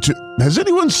today to... Has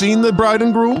anyone seen the bride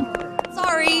and groom?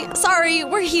 Sorry,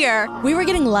 we're here. We were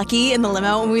getting lucky in the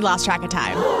limo and we lost track of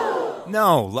time.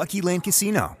 No, Lucky Land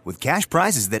Casino, with cash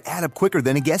prizes that add up quicker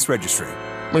than a guest registry.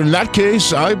 In that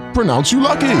case, I pronounce you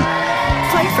lucky.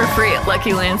 Play for free at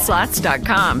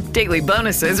LuckyLandSlots.com. Daily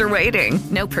bonuses are waiting.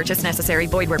 No purchase necessary.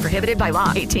 Void where prohibited by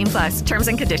law. 18+. Terms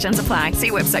and conditions apply.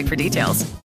 See website for details.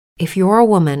 If you're a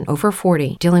woman over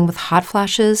 40 dealing with hot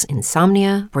flashes,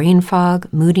 insomnia, brain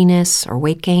fog, moodiness, or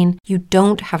weight gain, you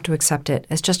don't have to accept it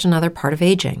as just another part of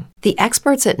aging. The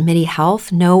experts at MIDI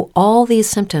Health know all these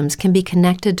symptoms can be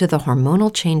connected to the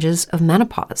hormonal changes of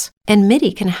menopause. And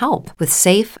MIDI can help with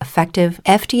safe, effective,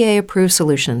 FDA-approved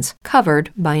solutions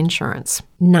covered by insurance.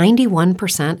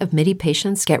 91% of MIDI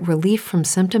patients get relief from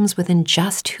symptoms within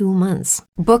just 2 months.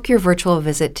 Book your virtual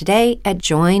visit today at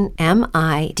joinmidi.com.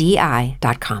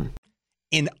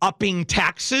 In upping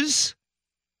taxes,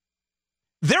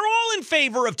 they're all in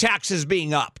favor of taxes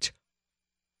being upped.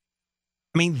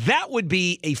 I mean, that would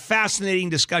be a fascinating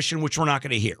discussion, which we're not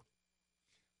going to hear.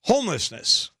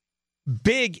 Homelessness,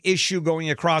 big issue going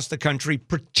across the country,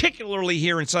 particularly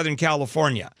here in Southern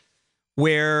California,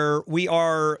 where we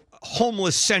are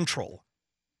homeless central.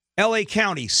 LA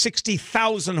County,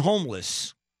 60,000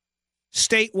 homeless.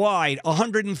 Statewide,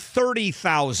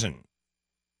 130,000.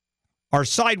 Our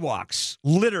sidewalks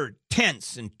littered,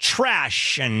 tents and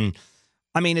trash, and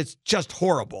I mean, it's just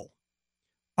horrible.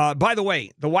 By the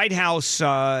way, the White House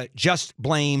just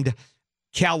blamed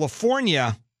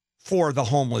California for the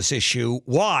homeless issue.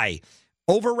 Why?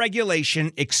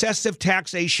 Overregulation, excessive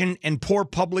taxation, and poor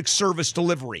public service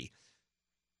delivery.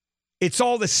 It's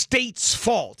all the state's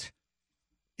fault.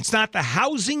 It's not the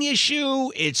housing issue.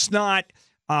 It's not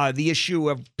the issue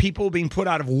of people being put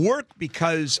out of work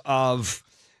because of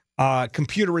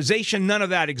computerization. None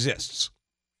of that exists.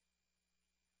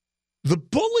 The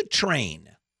bullet train.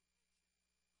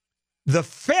 The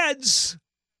feds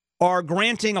are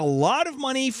granting a lot of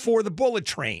money for the bullet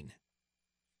train.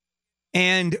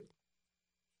 And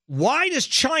why does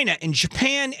China and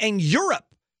Japan and Europe,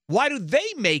 why do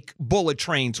they make bullet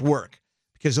trains work?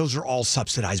 Because those are all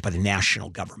subsidized by the national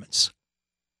governments.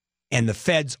 And the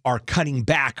feds are cutting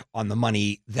back on the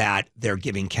money that they're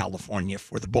giving California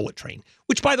for the bullet train,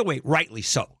 which, by the way, rightly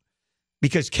so.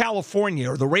 Because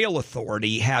California, or the rail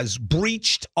authority, has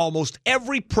breached almost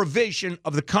every provision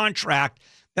of the contract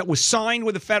that was signed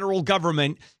with the federal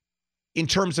government in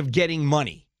terms of getting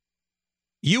money.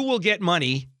 You will get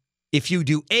money if you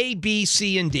do A, B,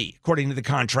 C, and D, according to the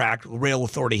contract the rail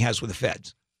authority has with the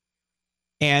feds.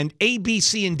 And A, B,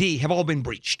 C, and D have all been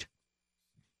breached.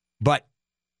 But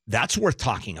that's worth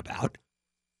talking about.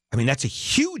 I mean, that's a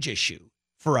huge issue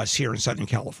for us here in Southern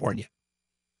California.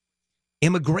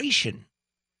 Immigration.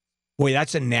 Boy,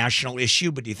 that's a national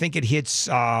issue, but do you think it hits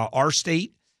our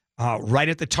state right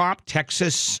at the top,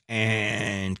 Texas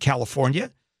and California,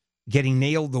 getting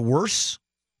nailed the worst?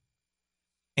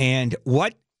 And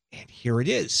here it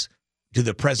is. Do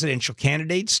the presidential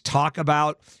candidates talk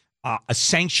about a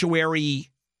sanctuary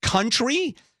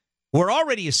country? We're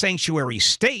already a sanctuary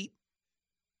state,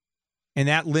 and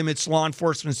that limits law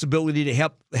enforcement's ability to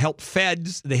help Fed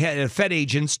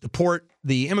agents deport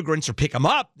the immigrants or pick them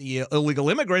up, the illegal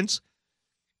immigrants.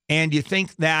 And you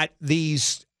think that the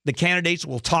candidates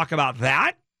will talk about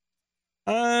that?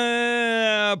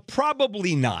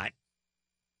 Probably not.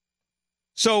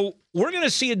 So we're going to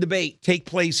see a debate take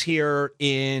place here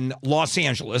in Los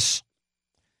Angeles.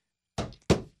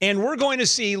 And we're going to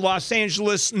see Los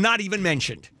Angeles not even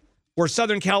mentioned, or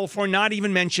Southern California not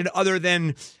even mentioned, other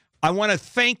than I want to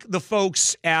thank the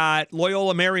folks at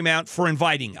Loyola Marymount for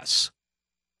inviting us.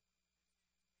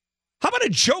 How about a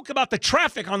joke about the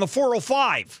traffic on the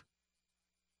 405?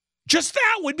 Just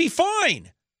that would be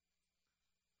fine.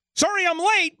 Sorry I'm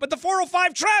late, but the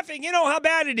 405 traffic, you know how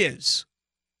bad it is.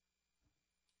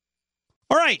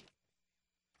 All right.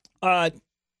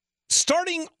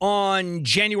 Starting on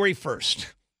January 1st,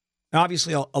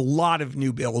 obviously a lot of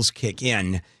new bills kick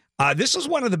in. This is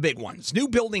one of the big ones. New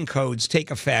building codes take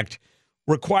effect,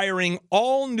 requiring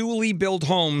all newly built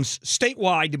homes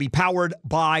statewide to be powered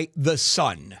by the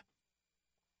sun.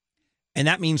 And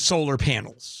that means solar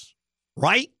panels,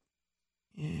 right?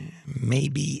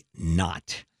 Maybe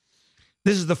not.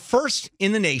 This is the first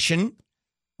in the nation,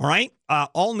 all right?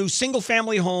 All new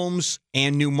single-family homes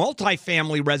and new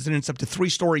multifamily residents up to 3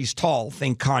 stories tall,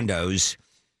 think condos,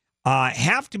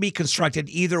 have to be constructed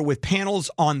either with panels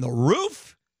on the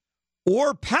roof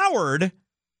or powered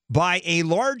by a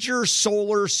larger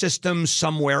solar system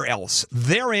somewhere else.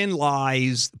 Therein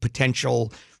lies the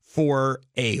potential for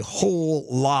a whole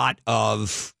lot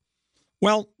of,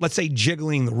 well, let's say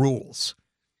jiggling the rules.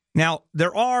 Now,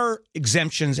 there are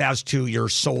exemptions as to your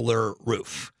solar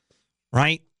roof,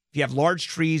 right? If you have large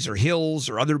trees or hills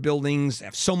or other buildings that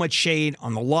have so much shade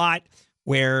on the lot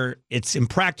where it's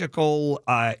impractical,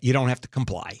 you don't have to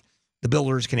comply. The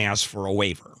builders can ask for a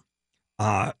waiver.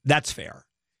 That's fair.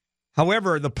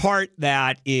 However, the part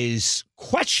that is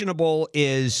questionable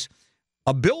is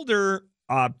a builder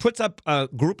puts up a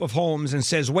group of homes and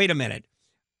says, wait a minute,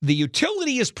 the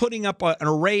utility is putting up an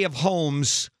array of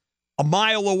homes a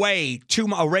mile away,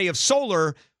 array of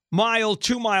solar,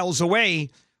 2 miles away.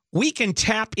 We can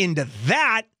tap into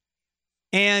that.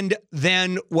 And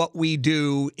then what we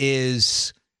do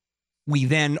is we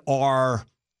then are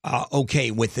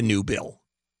okay with the new bill,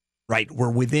 right?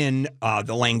 We're within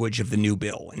the language of the new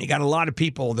bill. And you got a lot of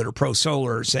people that are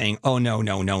pro-solar saying, oh,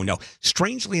 no.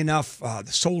 Strangely enough,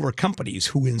 the solar companies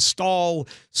who install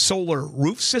solar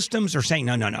roof systems are saying,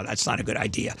 no, that's not a good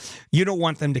idea. You don't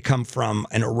want them to come from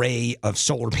an array of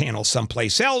solar panels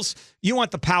someplace else. You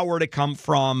want the power to come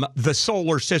from the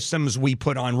solar systems we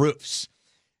put on roofs.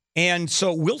 And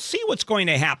so we'll see what's going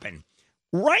to happen.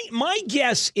 Right? My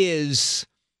guess is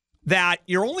that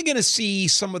you're only going to see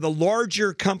some of the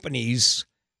larger companies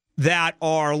that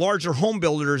are larger home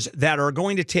builders that are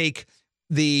going to take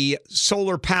the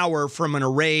solar power from an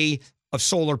array of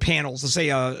solar panels, let's say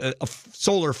a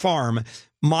solar farm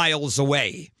miles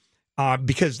away,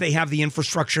 because they have the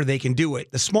infrastructure, they can do it.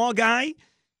 The small guy,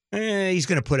 he's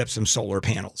going to put up some solar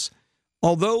panels.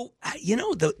 Although,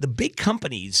 the big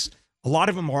companies, a lot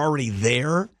of them are already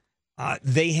there.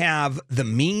 They have the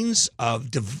means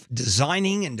of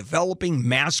designing and developing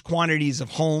mass quantities of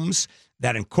homes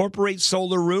that incorporate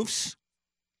solar roofs.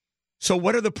 So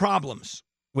what are the problems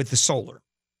with the solar,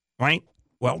 right?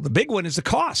 Well, the big one is the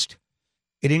cost.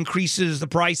 It increases the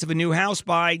price of a new house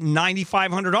by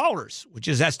 $9,500, which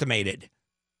is estimated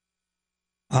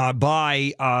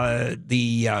by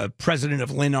the president of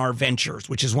Lennar Ventures,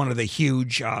 which is one of the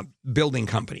huge building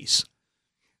companies.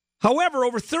 However,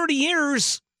 over 30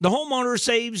 years, the homeowner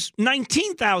saves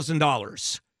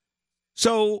 $19,000.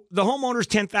 So the homeowner's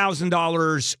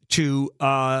 $10,000 to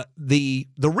the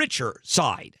richer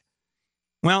side.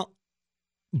 Well,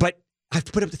 but I have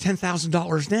to put up the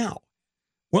 $10,000 now.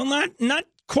 Well, not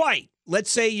quite.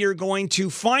 Let's say you're going to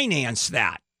finance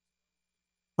that,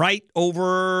 right,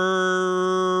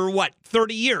 over,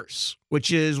 30 years,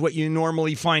 which is what you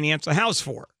normally finance a house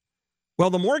for. Well,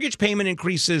 the mortgage payment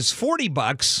increases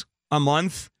 $40 a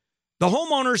month. The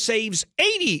homeowner saves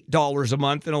 $80 a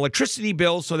month in electricity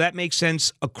bill, so that makes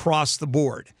sense across the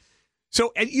board.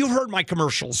 So you've heard my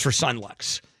commercials for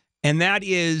Sunlux, and that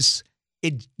is,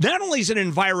 it not only is it an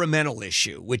environmental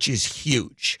issue, which is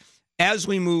huge, as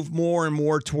we move more and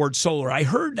more towards solar. I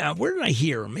heard, where did I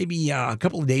hear? Maybe a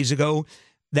couple of days ago,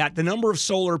 that the number of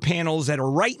solar panels that are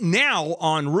right now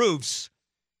on roofs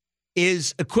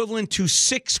is equivalent to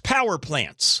 6 power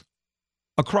plants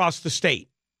across the state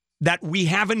that we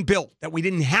haven't built, that we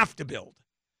didn't have to build.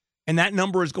 And that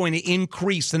number is going to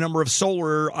increase. The number of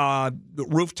solar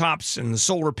rooftops and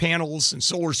solar panels and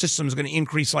solar systems is going to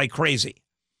increase like crazy.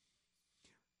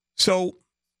 So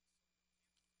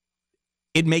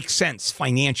it makes sense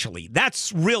financially.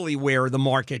 That's really where the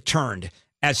market turned.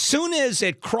 As soon as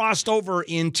it crossed over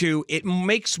into, it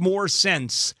makes more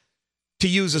sense to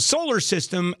use a solar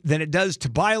system than it does to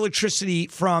buy electricity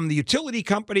from the utility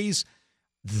companies.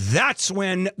 That's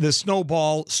when the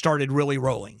snowball started really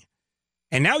rolling.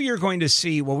 And now you're going to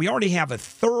see, well, we already have a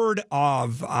third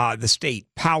of the state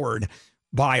powered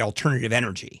by alternative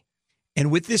energy. And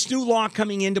with this new law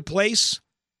coming into place,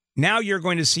 now you're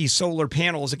going to see solar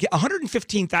panels.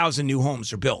 115,000 new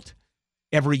homes are built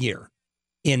every year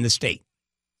in the state.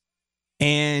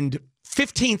 And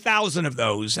 15,000 of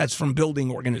those, that's from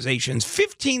building organizations,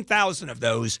 15,000 of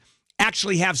those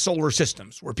actually have solar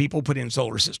systems where people put in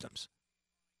solar systems.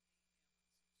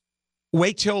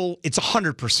 Wait till it's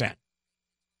 100%,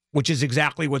 which is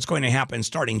exactly what's going to happen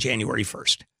starting January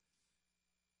 1st.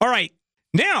 All right.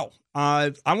 Now,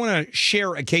 I want to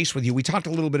share a case with you. We talked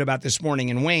a little bit about this morning,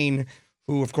 and Wayne,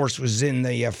 who, of course, was in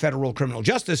the federal criminal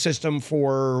justice system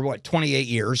for, 28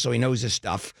 years, so he knows his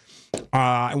stuff.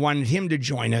 I wanted him to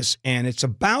join us, and it's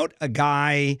about a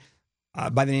guy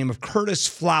by the name of Curtis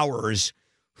Flowers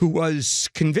who was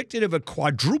convicted of a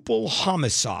quadruple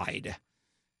homicide.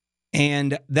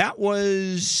 And that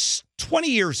was 20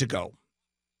 years ago.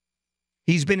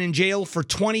 He's been in jail for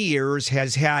 20 years,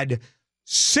 has had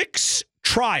 6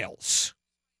 trials.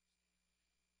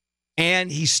 And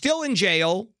he's still in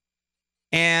jail,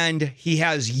 and he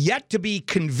has yet to be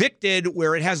convicted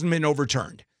where it hasn't been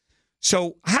overturned.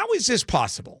 So how is this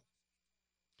possible?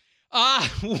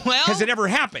 Has it ever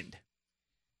happened?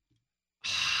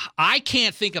 I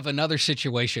can't think of another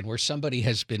situation where somebody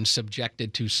has been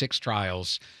subjected to 6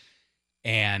 trials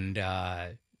and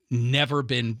never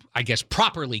been, I guess,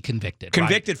 properly convicted.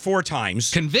 Convicted 4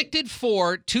 times. Convicted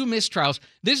for 2 mistrials.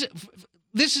 This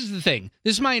is the thing.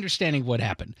 This is my understanding of what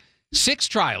happened. 6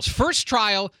 trials. First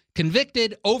trial,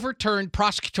 convicted, overturned,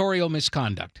 prosecutorial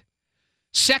misconduct.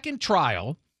 Second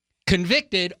trial,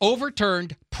 convicted,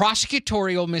 overturned,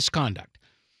 prosecutorial misconduct.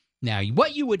 Now,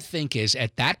 what you would think is,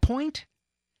 at that point,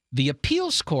 the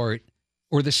appeals court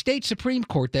or the state Supreme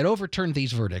Court that overturned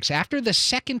these verdicts, after the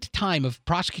second time of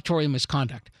prosecutorial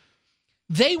misconduct,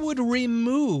 they would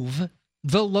remove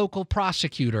the local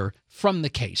prosecutor from the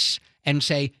case and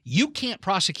say, you can't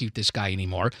prosecute this guy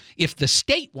anymore. If the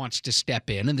state wants to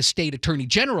step in and the state attorney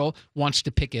general wants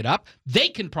to pick it up, they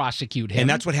can prosecute him. And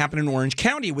that's what happened in Orange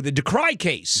County with the Decry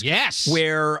case. Yes.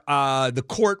 Where the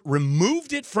court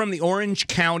removed it from the Orange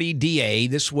County DA.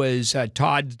 This was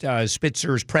Todd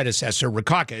Spitzer's predecessor,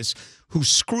 Rackauckus, who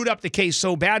screwed up the case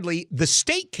so badly, the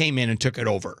state came in and took it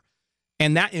over.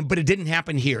 But it didn't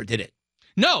happen here, did it?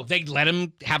 No, they let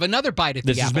him have another bite at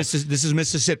the apple. This is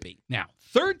Mississippi. Now,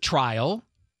 third trial,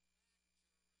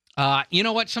 you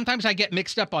know what? Sometimes I get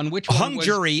mixed up on which one hung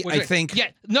jury, I think. Yeah,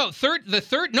 no, third,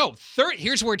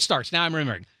 here's where it starts. Now I'm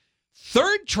remembering.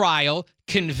 Third trial,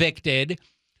 convicted,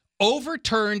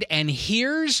 overturned, and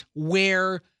here's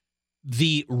where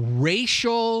the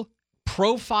racial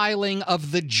profiling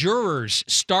of the jurors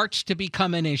starts to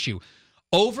become an issue.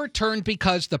 overturned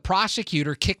because the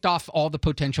prosecutor kicked off all the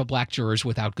potential black jurors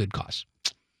without good cause.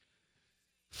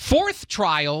 Fourth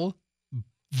trial,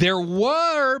 there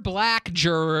were black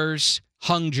jurors,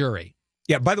 hung jury.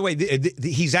 Yeah, by the way,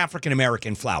 he's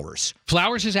African-American, Flowers.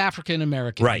 Flowers is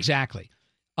African-American, right. Exactly.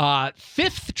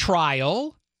 Fifth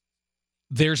trial,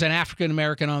 there's an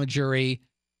African-American on the jury,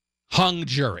 hung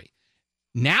jury.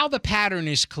 Now the pattern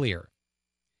is clear.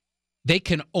 They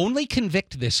can only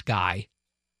convict this guy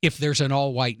if there's an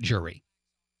all-white jury,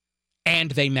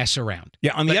 and they mess around.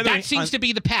 Yeah, on the other that seems to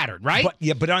be the pattern, right?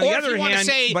 But on the other hand,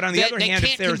 they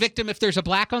can't convict him if there's a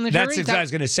black on the jury. That's exactly what I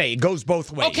was going to say. It goes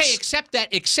both ways. Okay, except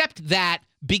that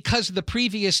because the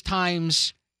previous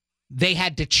times they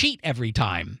had to cheat every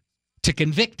time to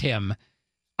convict him,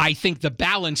 I think the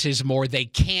balance is more they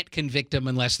can't convict him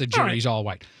unless the jury's all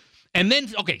white. And then,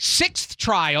 sixth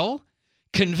trial,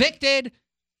 convicted,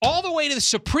 all the way to the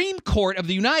Supreme Court of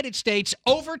the United States,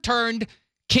 overturned,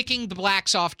 kicking the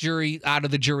blacks off jury out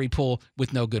of the jury pool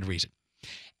with no good reason.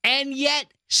 And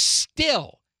yet,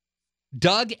 still,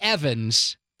 Doug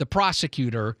Evans, the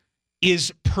prosecutor,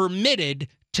 is permitted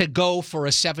to go for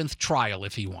a seventh trial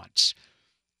if he wants.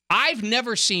 I've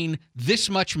never seen this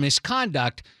much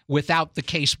misconduct without the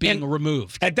case being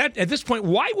removed. At this point,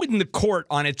 why wouldn't the court,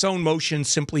 on its own motion,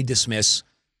 simply dismiss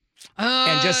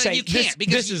and just say,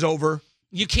 this is over?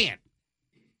 You can't.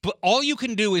 But all you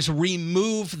can do is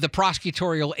remove the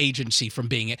prosecutorial agency from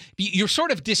being it. You're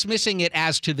sort of dismissing it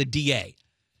as to the DA.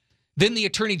 Then the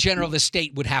Attorney General of the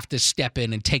state would have to step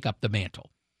in and take up the mantle.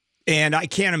 And I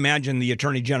can't imagine the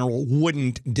Attorney General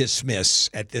wouldn't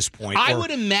dismiss at this point. I would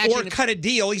imagine. Or cut a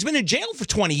deal. He's been in jail for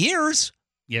 20 years.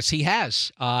 Yes, he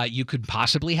has. You could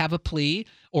possibly have a plea,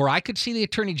 or I could see the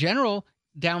Attorney General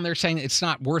down there saying it's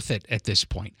not worth it at this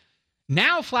point.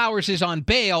 Now Flowers is on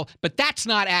bail, but that's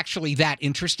not actually that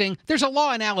interesting. There's a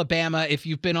law in Alabama, if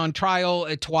you've been on trial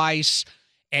twice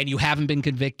and you haven't been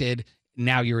convicted,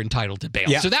 now you're entitled to bail.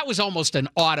 Yeah. So that was almost an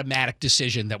automatic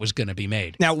decision that was going to be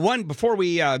made. Now, before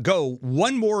we go,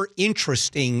 one more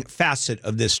interesting facet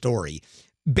of this story.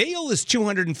 Bail is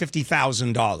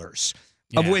 $250,000,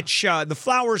 of which the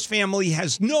Flowers family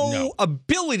has no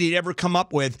ability to ever come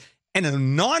up with. An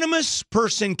anonymous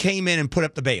person came in and put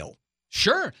up the bail.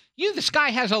 Sure. This guy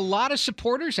has a lot of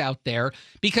supporters out there,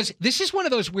 because this is one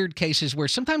of those weird cases where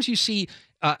sometimes you see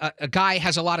a guy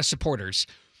has a lot of supporters,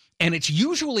 and it's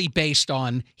usually based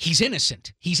on he's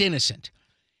innocent. He's innocent.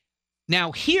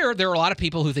 Now, here, there are a lot of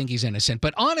people who think he's innocent,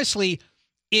 but honestly,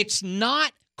 it's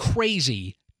not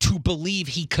crazy to believe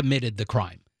he committed the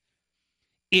crime.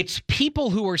 It's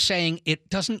people who are saying it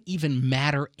doesn't even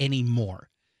matter anymore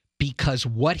because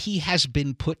what he has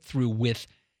been put through with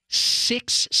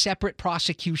 6 separate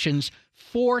prosecutions,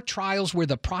 4 trials where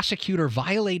the prosecutor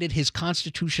violated his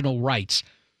constitutional rights.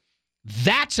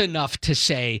 That's enough to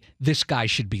say this guy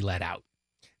should be let out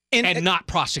and not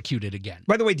prosecuted again.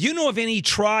 By the way, do you know of any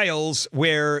trials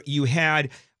where you had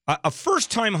a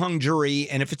first-time hung jury,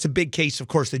 and if it's a big case, of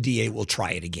course, the DA will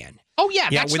try it again? Oh, yeah,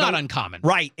 that's not uncommon.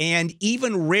 Right, and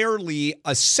even rarely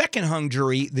a second hung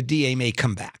jury, the DA may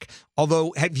come back.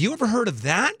 Although, have you ever heard of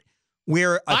that?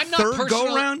 Where a third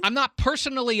go-around? I'm not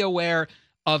personally aware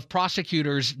of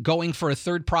prosecutors going for a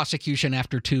third prosecution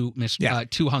after 2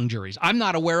 hung juries. I'm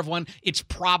not aware of one. It's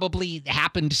probably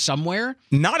happened somewhere.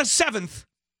 Not a 7th.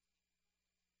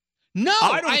 No.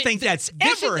 I don't think that's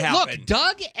ever happened. Look,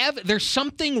 Doug Evans, there's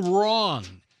something wrong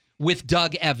with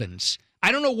Doug Evans.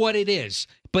 I don't know what it is,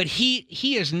 but he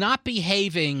is not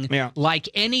behaving like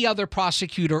any other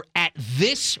prosecutor at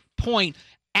this point.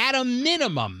 At a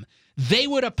minimum, they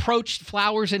would approach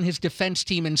Flowers and his defense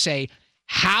team and say,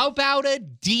 how about a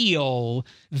deal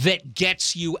that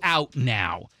gets you out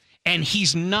now? And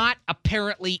he's not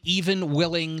apparently even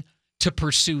willing to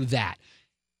pursue that.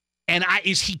 And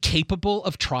is he capable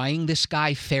of trying this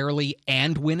guy fairly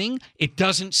and winning? It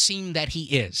doesn't seem that he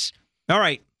is. All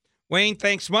right. Wayne,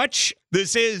 thanks much.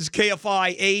 This is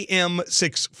KFI AM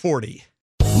 640.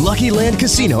 Lucky Land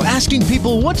Casino, asking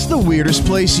people, what's the weirdest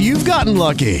place you've gotten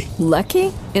lucky?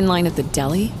 Lucky? In line at the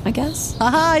deli, I guess?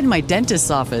 Aha, in my dentist's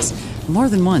office. More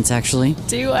than once, actually.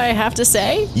 Do I have to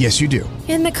say? Yes, you do.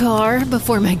 In the car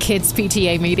before my kids'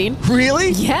 PTA meeting.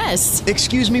 Really? Yes.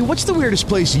 Excuse me, what's the weirdest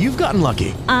place you've gotten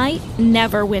lucky? I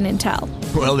never win and tell.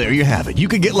 Well, there you have it. You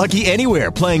can get lucky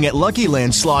anywhere, playing at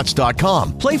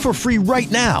LuckyLandSlots.com. Play for free right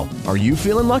now. Are you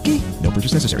feeling lucky? No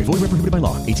purchase necessary. Void where prohibited by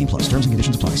law. 18+. Terms and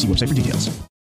conditions apply. See website for details.